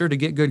pressure to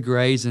get good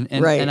grades, and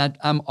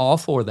I'm all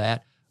for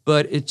that.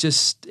 But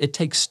it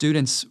takes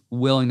students'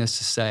 willingness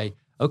to say,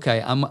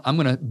 "Okay, I'm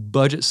going to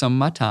budget some of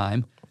my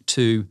time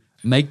to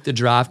make the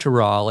drive to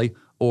Raleigh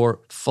or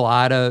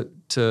fly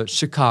to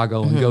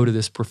Chicago and go to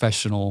this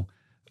professional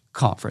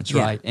conference,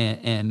 right?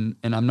 And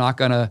I'm not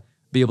going to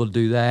be able to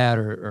do that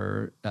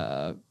or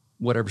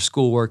whatever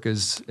schoolwork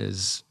is.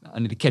 I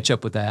need to catch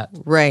up with that."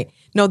 Right.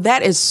 No,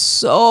 that is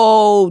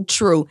so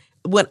true.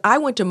 When I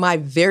went to my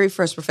very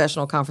first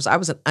professional conference, I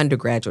was an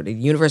undergraduate at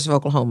the University of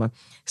Oklahoma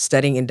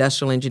studying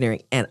industrial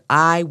engineering, and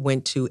I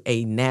went to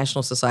a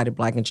National Society of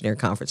Black Engineer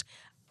conference.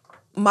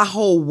 My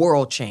whole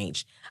world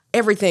changed.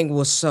 Everything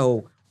was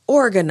so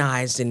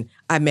organized, and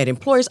I met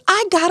employers.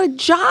 I got a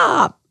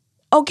job,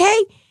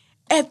 okay?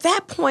 At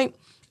that point,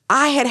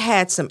 I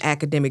had some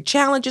academic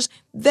challenges.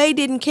 They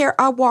didn't care.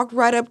 I walked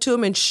right up to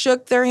them and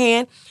shook their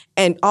hand.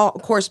 And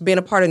of course, being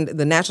a part of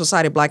the National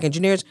Society of Black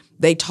Engineers,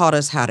 they taught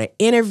us how to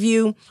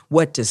interview,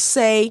 what to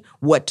say,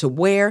 what to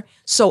wear.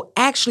 So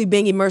actually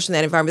being immersed in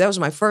that environment, that was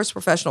my first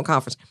professional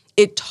conference.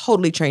 It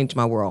totally changed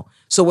my world.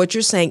 So what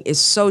you're saying is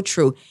so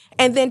true.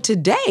 And then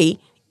today,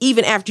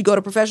 even after you go to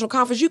a professional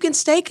conference, you can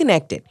stay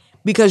connected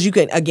because you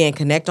can, again,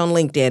 connect on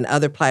LinkedIn and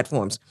other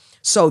platforms.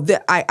 So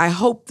I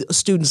hope the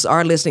students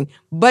are listening.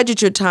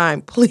 Budget your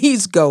time.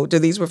 Please go to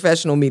these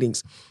professional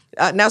meetings.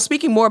 Now,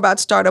 speaking more about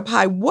Startup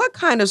High, what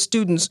kind of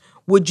students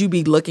would you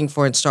be looking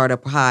for in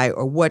Startup High,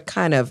 or what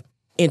kind of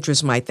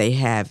interest might they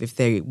have if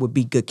they would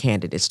be good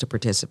candidates to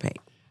participate?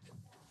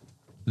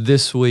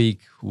 This week,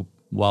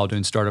 while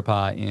doing Startup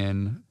High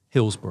in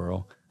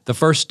Hillsboro, the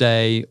first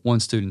day, one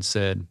student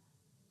said,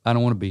 "I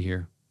don't want to be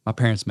here. My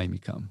parents made me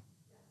come."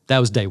 That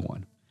was day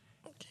one.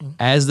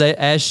 Okay.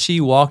 As she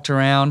walked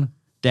around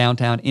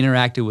downtown,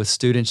 interacted with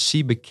students,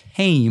 she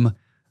became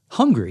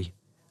hungry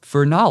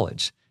for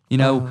knowledge.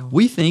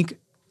 We think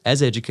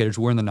as educators,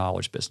 we're in the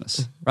knowledge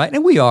business, right?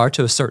 And we are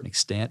to a certain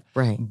extent.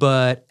 Right.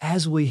 But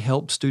as we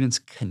help students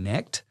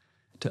connect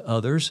to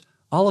others,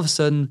 all of a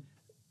sudden,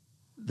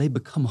 they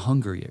become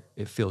hungrier,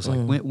 it feels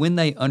like. When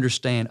they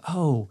understand,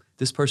 oh,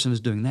 this person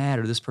is doing that,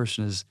 or this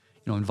person is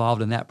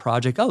involved in that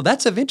project, oh,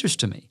 that's of interest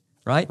to me,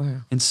 right?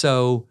 And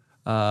so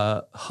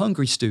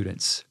hungry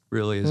students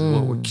really is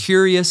what we're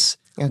curious,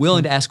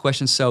 willing to ask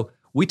questions. So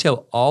we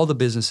tell all the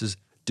businesses,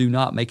 do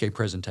not make a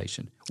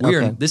presentation.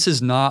 This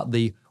is not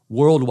the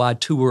worldwide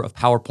tour of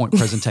PowerPoint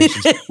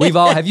presentations.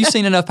 Have you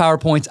seen enough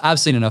PowerPoints? I've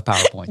seen enough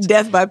PowerPoints.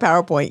 Death by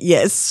PowerPoint,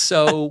 yes.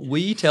 So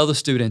we tell the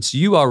students,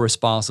 you are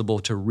responsible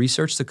to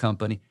research the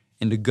company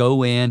and to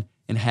go in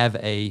and have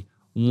a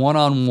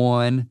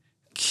one-on-one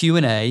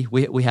Q&A.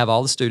 We have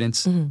all the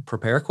students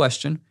prepare a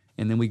question,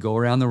 and then we go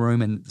around the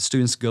room and the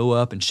students go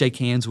up and shake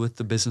hands with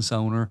the business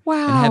owner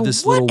and have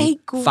this little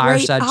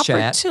fireside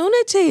chat.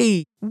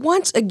 Opportunity.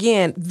 Once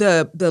again,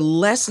 the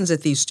lessons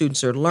that these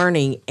students are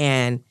learning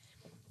and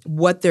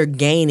what they're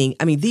gaining,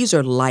 I mean, these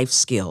are life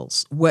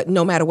skills.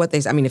 No matter what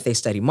if they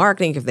study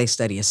marketing, if they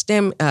study a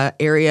STEM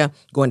area,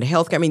 going to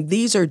healthcare, I mean,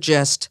 these are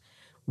just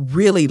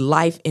really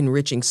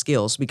life-enriching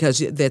skills because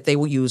that they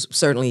will use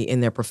certainly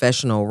in their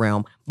professional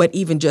realm, but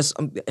even just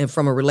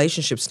from a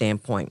relationship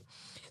standpoint.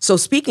 So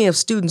speaking of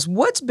students,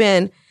 what's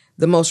been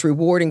the most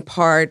rewarding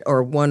part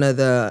or one of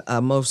the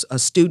a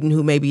student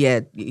who maybe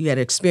you had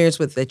experience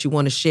with that you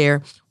want to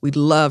share? We'd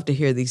love to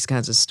hear these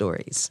kinds of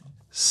stories.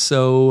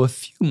 So a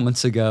few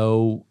months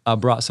ago, I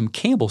brought some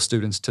Campbell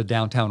students to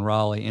downtown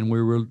Raleigh, and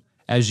we were,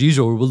 as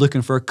usual, we were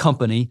looking for a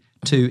company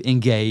to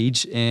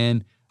engage,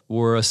 and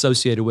we're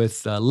associated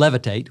with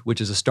Levitate, which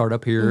is a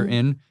startup here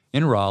in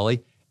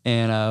Raleigh.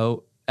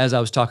 And as I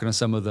was talking to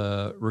some of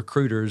the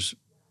recruiters,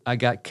 I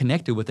got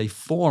connected with a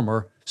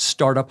former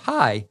Startup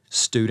High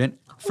student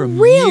from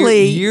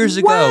years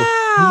ago.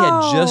 He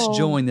had just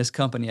joined this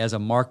company as a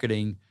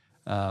marketing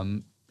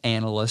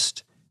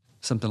analyst,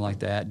 something like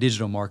that,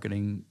 digital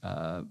marketing,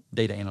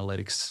 data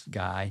analytics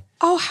guy.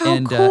 Oh, how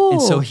cool.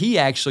 And so he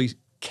actually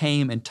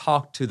came and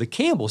talked to the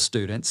Campbell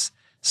students.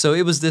 So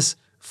it was this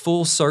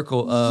full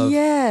circle of,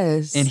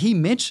 yes. And he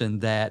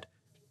mentioned that,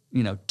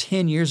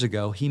 10 years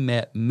ago, he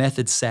met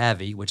Method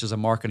Savvy, which is a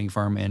marketing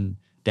firm in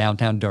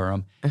downtown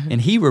Durham. And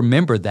he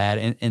remembered that.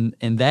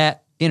 And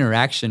that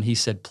interaction, he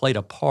said, played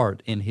a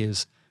part in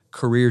his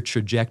career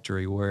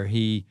trajectory where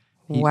he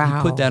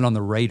put that on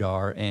the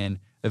radar and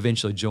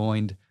eventually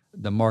joined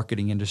the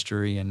marketing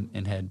industry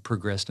and had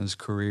progressed in his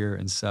career.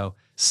 And so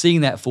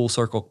seeing that full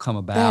circle come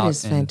about. That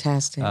is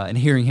fantastic. And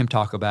hearing him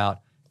talk about,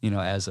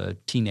 as a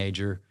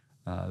teenager,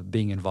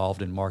 being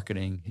involved in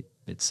marketing,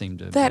 it seemed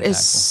to That be is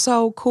impactful.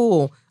 so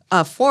cool.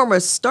 A former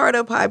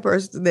startup high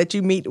person that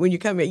you meet when you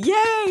come in.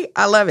 Yay!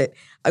 I love it.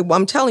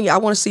 I'm telling you, I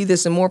want to see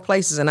this in more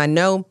places. And I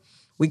know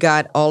we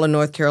got all in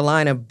North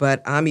Carolina,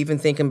 but I'm even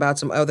thinking about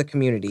some other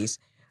communities.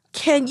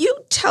 Can you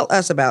tell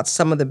us about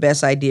some of the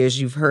best ideas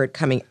you've heard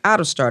coming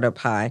out of Startup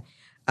High?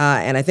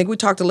 And I think we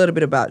talked a little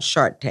bit about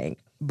Shark Tank,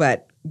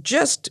 but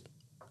just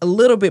a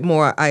little bit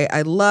more.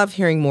 I love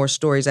hearing more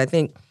stories. I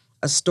think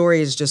a story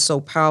is just so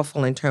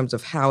powerful in terms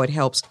of how it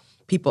helps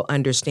people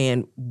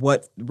understand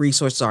what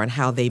resources are and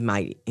how they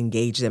might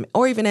engage them,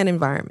 or even an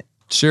environment.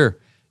 Sure.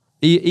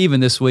 Even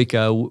this week,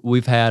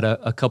 we've had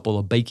a couple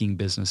of baking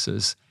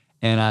businesses,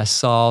 and I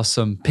saw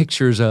some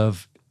pictures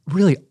of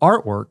really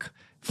artwork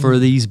for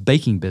these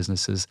baking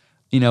businesses.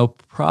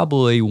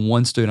 Probably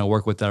one student I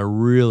work with that I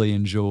really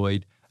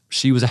enjoyed,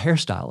 she was a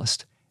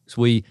hairstylist.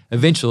 So we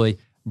eventually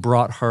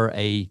brought her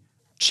a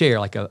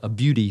chair, like a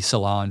beauty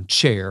salon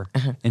chair.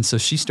 And so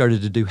she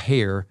started to do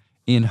hair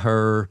in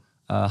her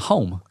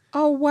home.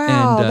 Oh,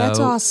 wow. And, that's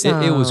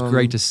awesome. It was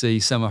great to see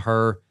some of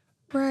her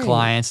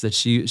clients that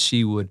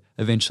she would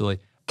eventually.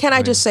 Can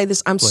I just say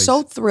this? I'm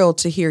so thrilled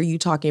to hear you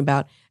talking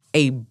about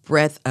a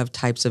breadth of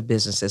types of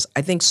businesses.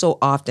 I think so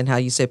often how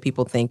you said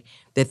people think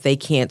that they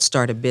can't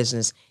start a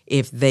business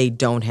if they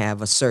don't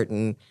have a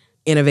certain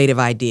innovative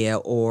idea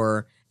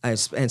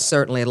and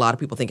certainly a lot of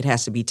people think it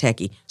has to be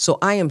techie. So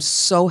I am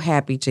so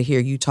happy to hear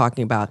you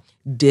talking about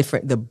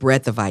the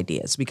breadth of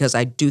ideas, because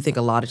I do think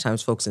a lot of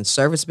times folks in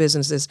service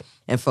businesses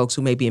and folks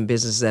who may be in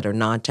businesses that are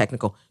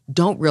non-technical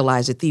don't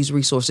realize that these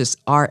resources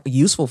are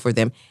useful for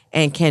them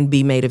and can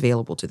be made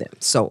available to them.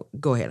 So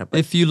go ahead.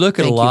 If you look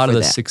at a lot of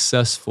the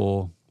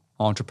successful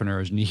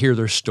entrepreneurs and you hear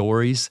their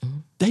stories,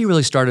 they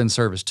really started in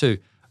service too.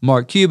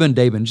 Mark Cuban,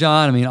 Dave and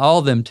John, all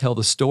of them tell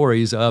the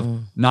stories of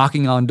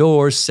knocking on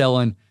doors,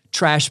 selling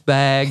trash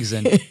bags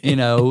and,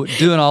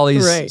 doing all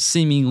these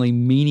seemingly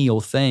menial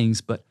things,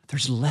 but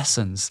there's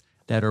lessons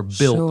that are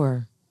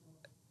built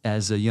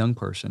as a young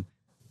person.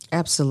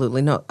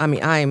 Absolutely. No,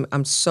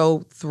 I'm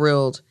so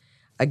thrilled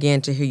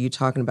again to hear you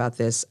talking about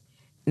this.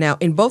 Now,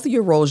 in both of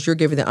your roles, you're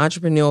giving the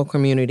entrepreneurial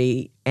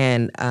community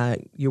and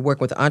you're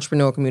working with the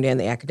entrepreneurial community and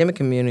the academic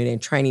community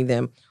and training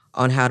them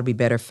on how to be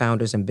better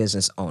founders and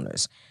business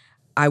owners.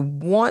 I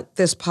want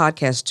this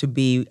podcast to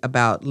be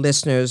about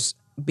listeners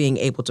being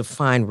able to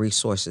find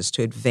resources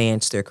to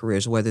advance their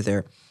careers, whether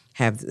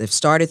they've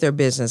started their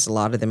business, a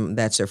lot of them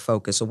that's their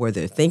focus, or whether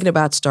they're thinking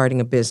about starting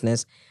a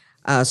business.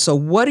 So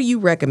what do you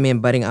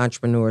recommend budding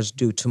entrepreneurs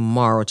do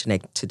tomorrow to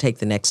take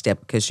the next step?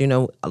 Because,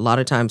 a lot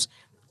of times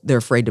they're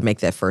afraid to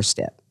make that first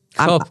step.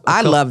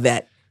 I love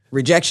that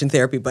rejection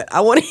therapy, but I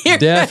want to hear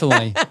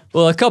Definitely.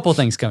 Well, a couple of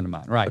things come to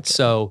mind, right? Okay.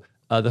 So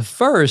the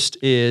first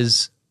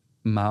is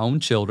my own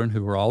children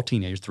who are all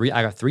teenagers.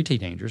 I got 3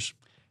 teenagers,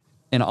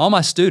 and all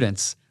my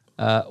students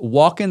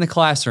walk in the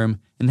classroom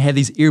and have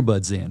these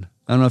earbuds in.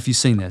 I don't know if you've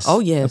seen this. Oh,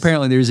 yes.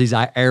 Apparently there's these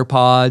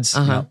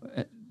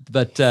AirPods,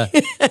 but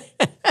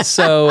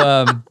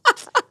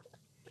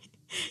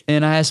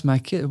And I asked my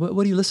kid,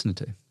 what are you listening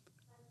to?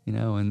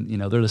 And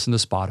they're listening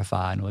to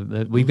Spotify,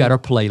 and we've got our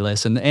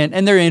playlist,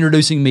 and they're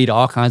introducing me to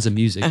all kinds of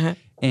music.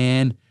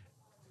 And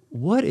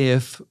what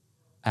if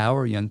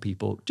our young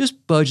people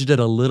just budgeted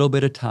a little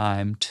bit of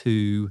time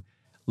to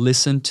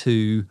listen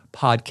to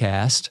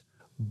podcasts,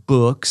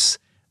 books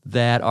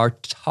that are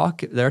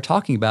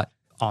talking about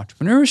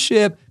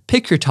entrepreneurship?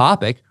 Pick your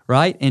topic,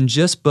 right? And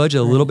just budget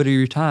a little bit of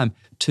your time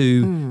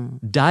to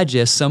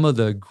digest some of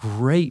the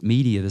great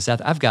media that's out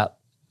there. I've got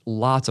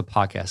lots of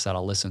podcasts that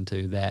I'll listen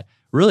to that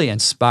really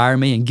inspire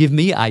me and give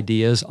me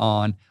ideas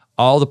on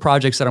all the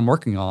projects that I'm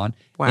working on,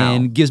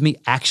 and gives me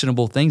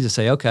actionable things to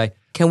say, okay.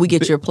 Can we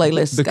get your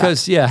playlist,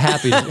 because, Scott?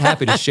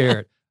 happy to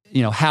share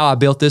it. How I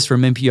built this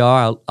from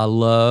NPR, I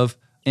love,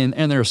 and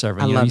there are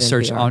several. You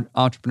search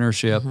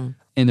entrepreneurship,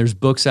 and there's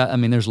books out. I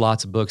mean, there's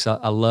lots of books.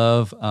 I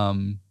love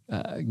Guy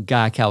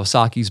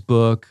Kawasaki's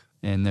book,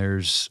 and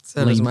there's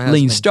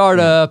Lean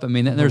Startup. I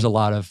mean, there's a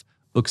lot of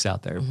books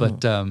out there.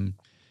 But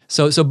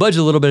so budget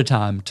a little bit of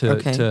time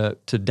to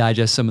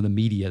digest some of the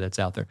media that's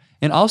out there.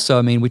 And also,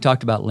 I mean, we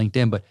talked about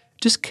LinkedIn, but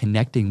just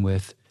connecting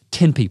with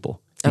 10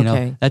 people.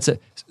 That's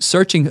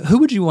searching who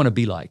would you want to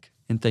be like,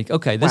 and think,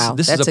 okay,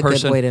 this is a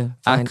person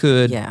I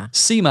could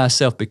see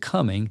myself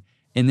becoming,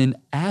 and then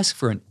ask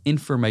for an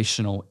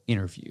informational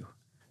interview.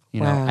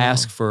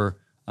 Ask for,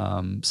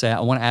 say,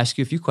 I want to ask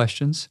you a few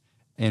questions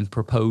and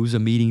propose a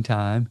meeting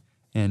time.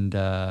 And,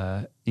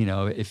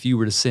 if you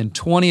were to send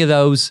 20 of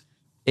those,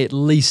 at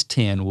least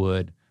 10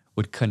 would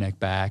connect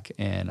back,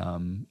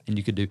 and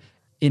you could do,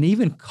 and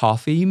even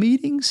coffee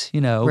meetings,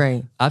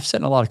 I've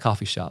sat in a lot of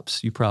coffee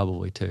shops. You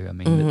probably too. I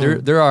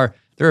mean, there are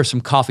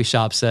some coffee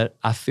shops that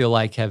I feel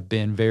like have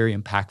been very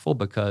impactful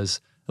because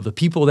of the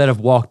people that have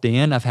walked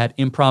in. I've had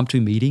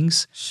impromptu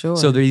meetings. Sure.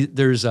 So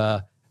there's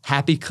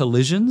happy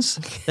collisions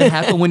that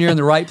happen when you're in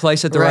the right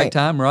place at the right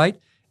time, right?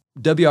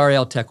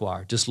 WRL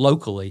TechWire, just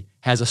locally,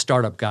 has a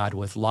startup guide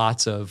with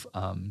lots of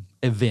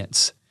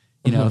events.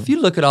 If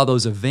you look at all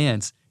those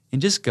events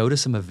and just go to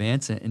some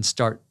events and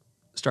start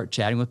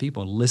chatting with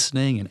people and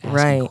listening and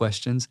asking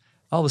questions,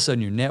 all of a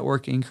sudden your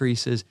network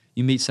increases.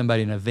 You meet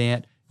somebody at an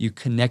event, you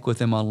connect with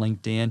them on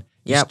LinkedIn.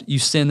 You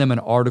send them an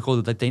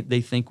article that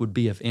they think would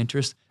be of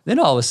interest. Then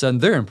all of a sudden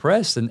they're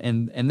impressed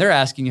and they're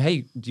asking you,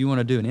 hey, do you want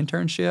to do an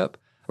internship?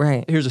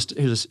 Right. Here's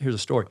a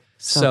story.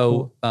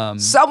 So cool.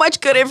 So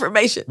much good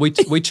information.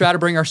 we try to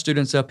bring our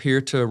students up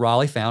here to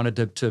Raleigh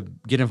Founded to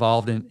get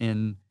involved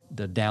in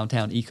the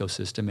downtown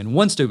ecosystem. And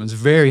one student was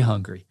very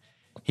hungry.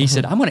 He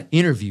said, I'm going to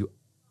interview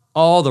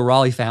all the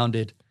Raleigh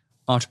Founded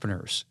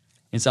entrepreneurs.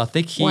 And so I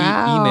think he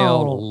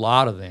emailed a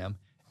lot of them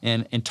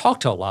and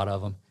talked to a lot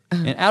of them.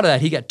 And out of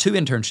that, he got 2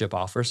 internship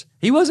offers.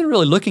 He wasn't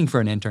really looking for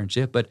an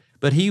internship,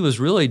 but he was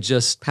really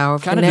just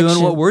kind of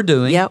doing what we're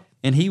doing. Yep.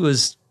 And he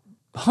was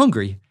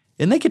hungry.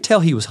 And they could tell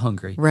he was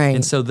hungry. Right.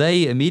 And so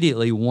they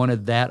immediately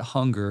wanted that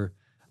hunger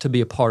to be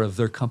a part of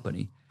their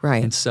company.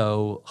 Right. And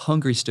so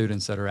hungry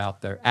students that are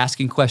out there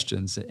asking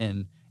questions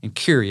and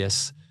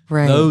curious,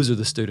 right. Those are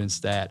the students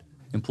that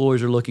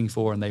employers are looking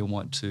for, and they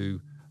want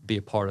to be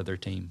a part of their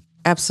team.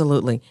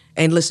 Absolutely.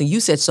 And listen,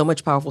 you said so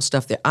much powerful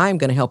stuff there. I'm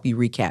going to help you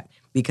recap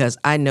because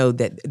I know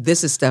that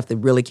this is stuff that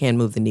really can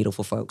move the needle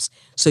for folks.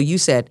 So you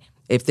said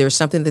if there's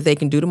something that they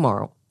can do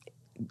tomorrow,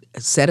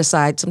 set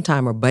aside some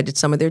time or budget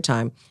some of their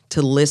time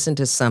to listen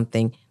to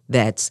something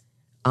that's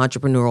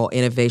entrepreneurial,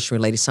 innovation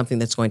related, something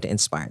that's going to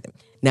inspire them.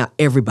 Now,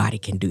 everybody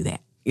can do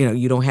that.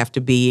 You don't have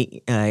to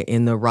be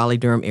in the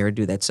Raleigh-Durham area to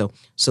do that.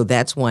 So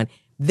that's one.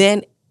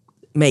 Then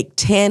make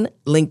 10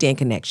 LinkedIn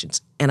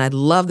connections. And I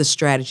love the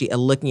strategy of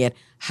looking at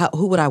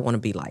who would I want to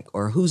be like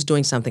or who's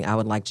doing something I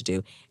would like to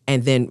do,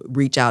 and then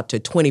reach out to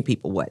 20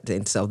 people.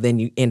 And so then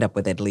you end up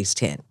with at least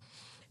 10.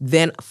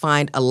 Then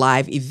find a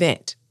live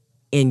event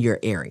in your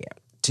area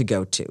to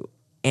go to.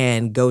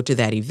 And go to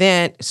that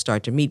event,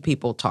 start to meet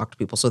people, talk to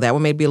people. So that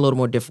one may be a little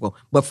more difficult.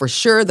 But for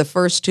sure, the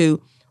first 2,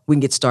 we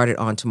can get started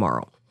on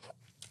tomorrow.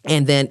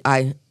 And then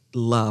I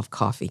love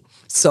coffee.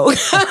 So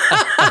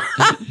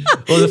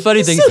well, the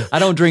funny thing, I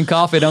don't drink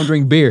coffee, I don't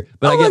drink beer,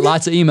 but I get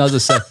lots of emails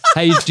that say,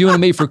 hey, do you want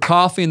to meet for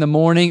coffee in the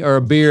morning or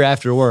a beer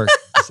after work?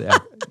 I say,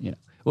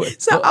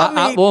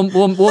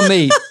 we'll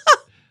meet.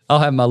 I'll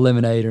have my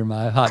lemonade or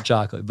my hot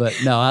chocolate, but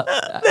no,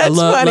 I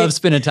love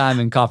spending time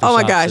in coffee shops. Oh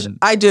my gosh,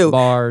 I do.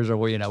 Bars or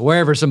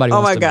wherever somebody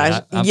wants to be.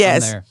 I'm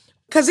there.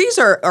 Because these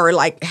are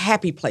like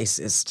happy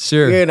places.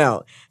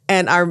 Sure.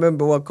 And I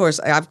remember, well, of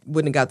course, I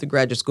wouldn't have got through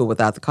graduate school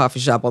without the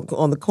coffee shop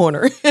on the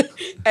corner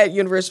at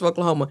University of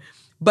Oklahoma.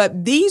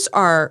 But these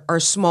are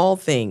small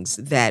things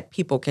that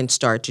people can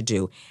start to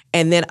do.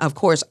 And then, of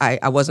course,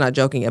 I was not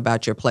joking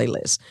about your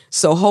playlist.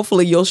 So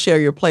hopefully you'll share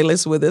your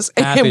playlist with us.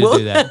 Happy to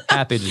do that.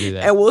 Happy to do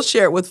that. And we'll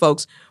share it with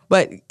folks.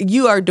 But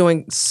you are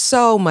doing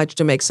so much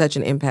to make such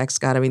an impact,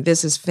 Scott. I mean,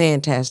 this is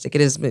fantastic.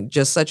 It has been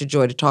just such a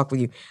joy to talk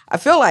with you. I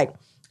feel like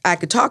I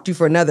could talk to you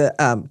for another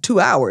 2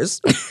 hours.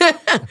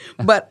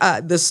 But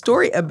the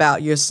story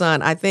about your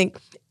son, I think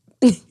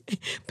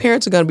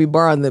Parents are going to be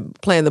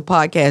playing the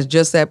podcast,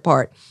 just that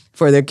part,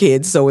 for their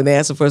kids. So when they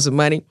ask them for some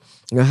money,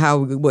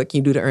 what can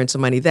you do to earn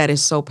some money? That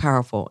is so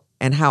powerful.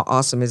 And how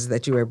awesome is it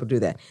that you were able to do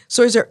that?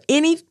 So is there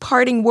any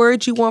parting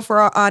words you want for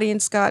our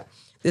audience, Scott?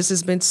 This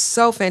has been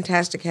so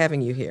fantastic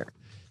having you here.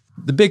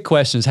 The big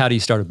question is, how do you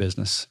start a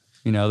business?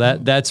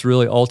 That's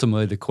really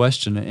ultimately the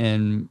question.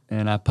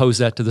 And I pose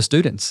that to the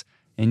students.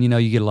 And,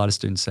 you get a lot of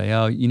students say,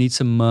 oh, you need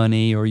some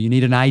money, or you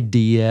need an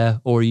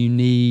idea, or you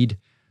need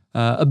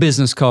a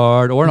business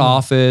card or an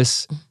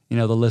office.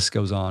 The list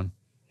goes on.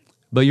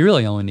 But you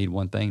really only need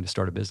one thing to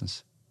start a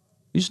business.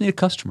 You just need a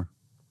customer.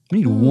 You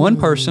need one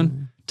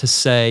person to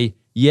say,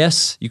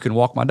 yes, you can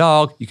walk my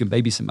dog, you can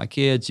babysit my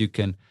kids, you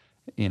can,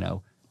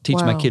 teach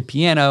my kid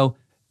piano.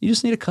 You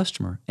just need a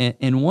customer.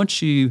 And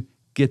once you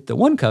get the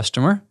one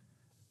customer,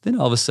 then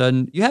all of a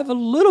sudden you have a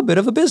little bit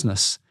of a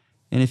business.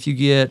 And if you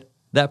get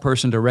that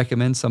person to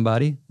recommend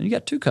somebody, then you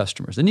got two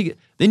customers. Then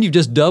you've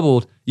just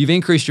doubled, you've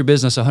increased your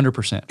business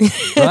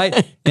 100%,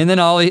 right? And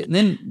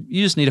then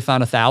you just need to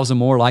find 1,000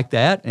 more like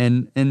that,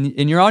 and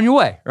you're on your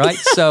way, right?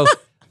 So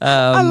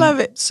I love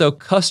it. So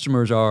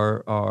customers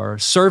are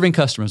serving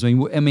customers. I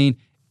mean,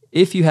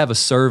 if you have a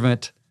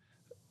servant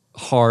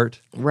heart,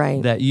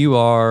 right, that you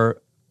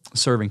are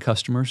serving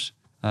customers,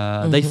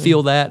 they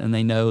feel that, and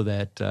they know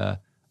that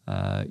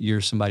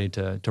you're somebody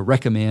to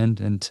recommend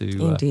and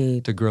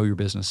to grow your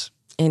business.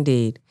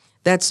 Indeed.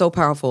 That's so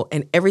powerful.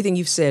 And everything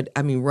you've said,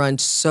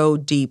 runs so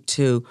deep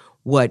to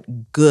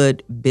what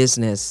good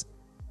business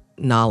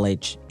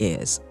knowledge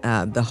is.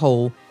 The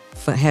whole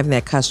having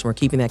that customer,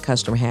 keeping that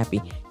customer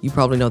happy. You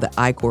probably know that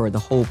I-Core, the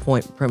whole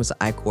premise of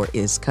I-Core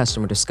is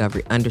customer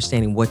discovery,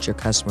 understanding what your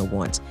customer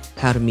wants,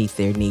 how to meet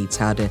their needs,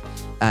 how to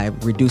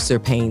reduce their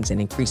pains and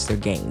increase their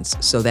gains.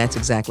 So that's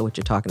exactly what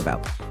you're talking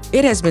about.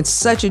 It has been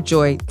such a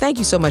joy. Thank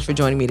you so much for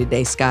joining me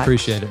today, Scott.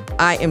 Appreciate it.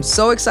 I am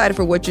so excited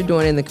for what you're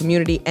doing in the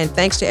community. And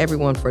thanks to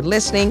everyone for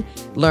listening.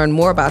 Learn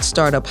more about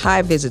Startup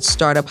High. Visit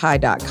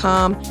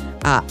startuphigh.com.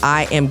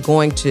 I am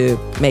going to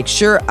make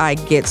sure I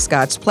get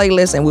Scott's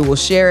playlist and we will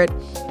share it.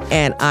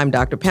 And I'm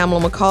Dr.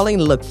 Pamela McCauley,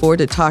 and look forward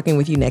to talking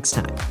with you next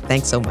time.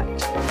 Thanks so much.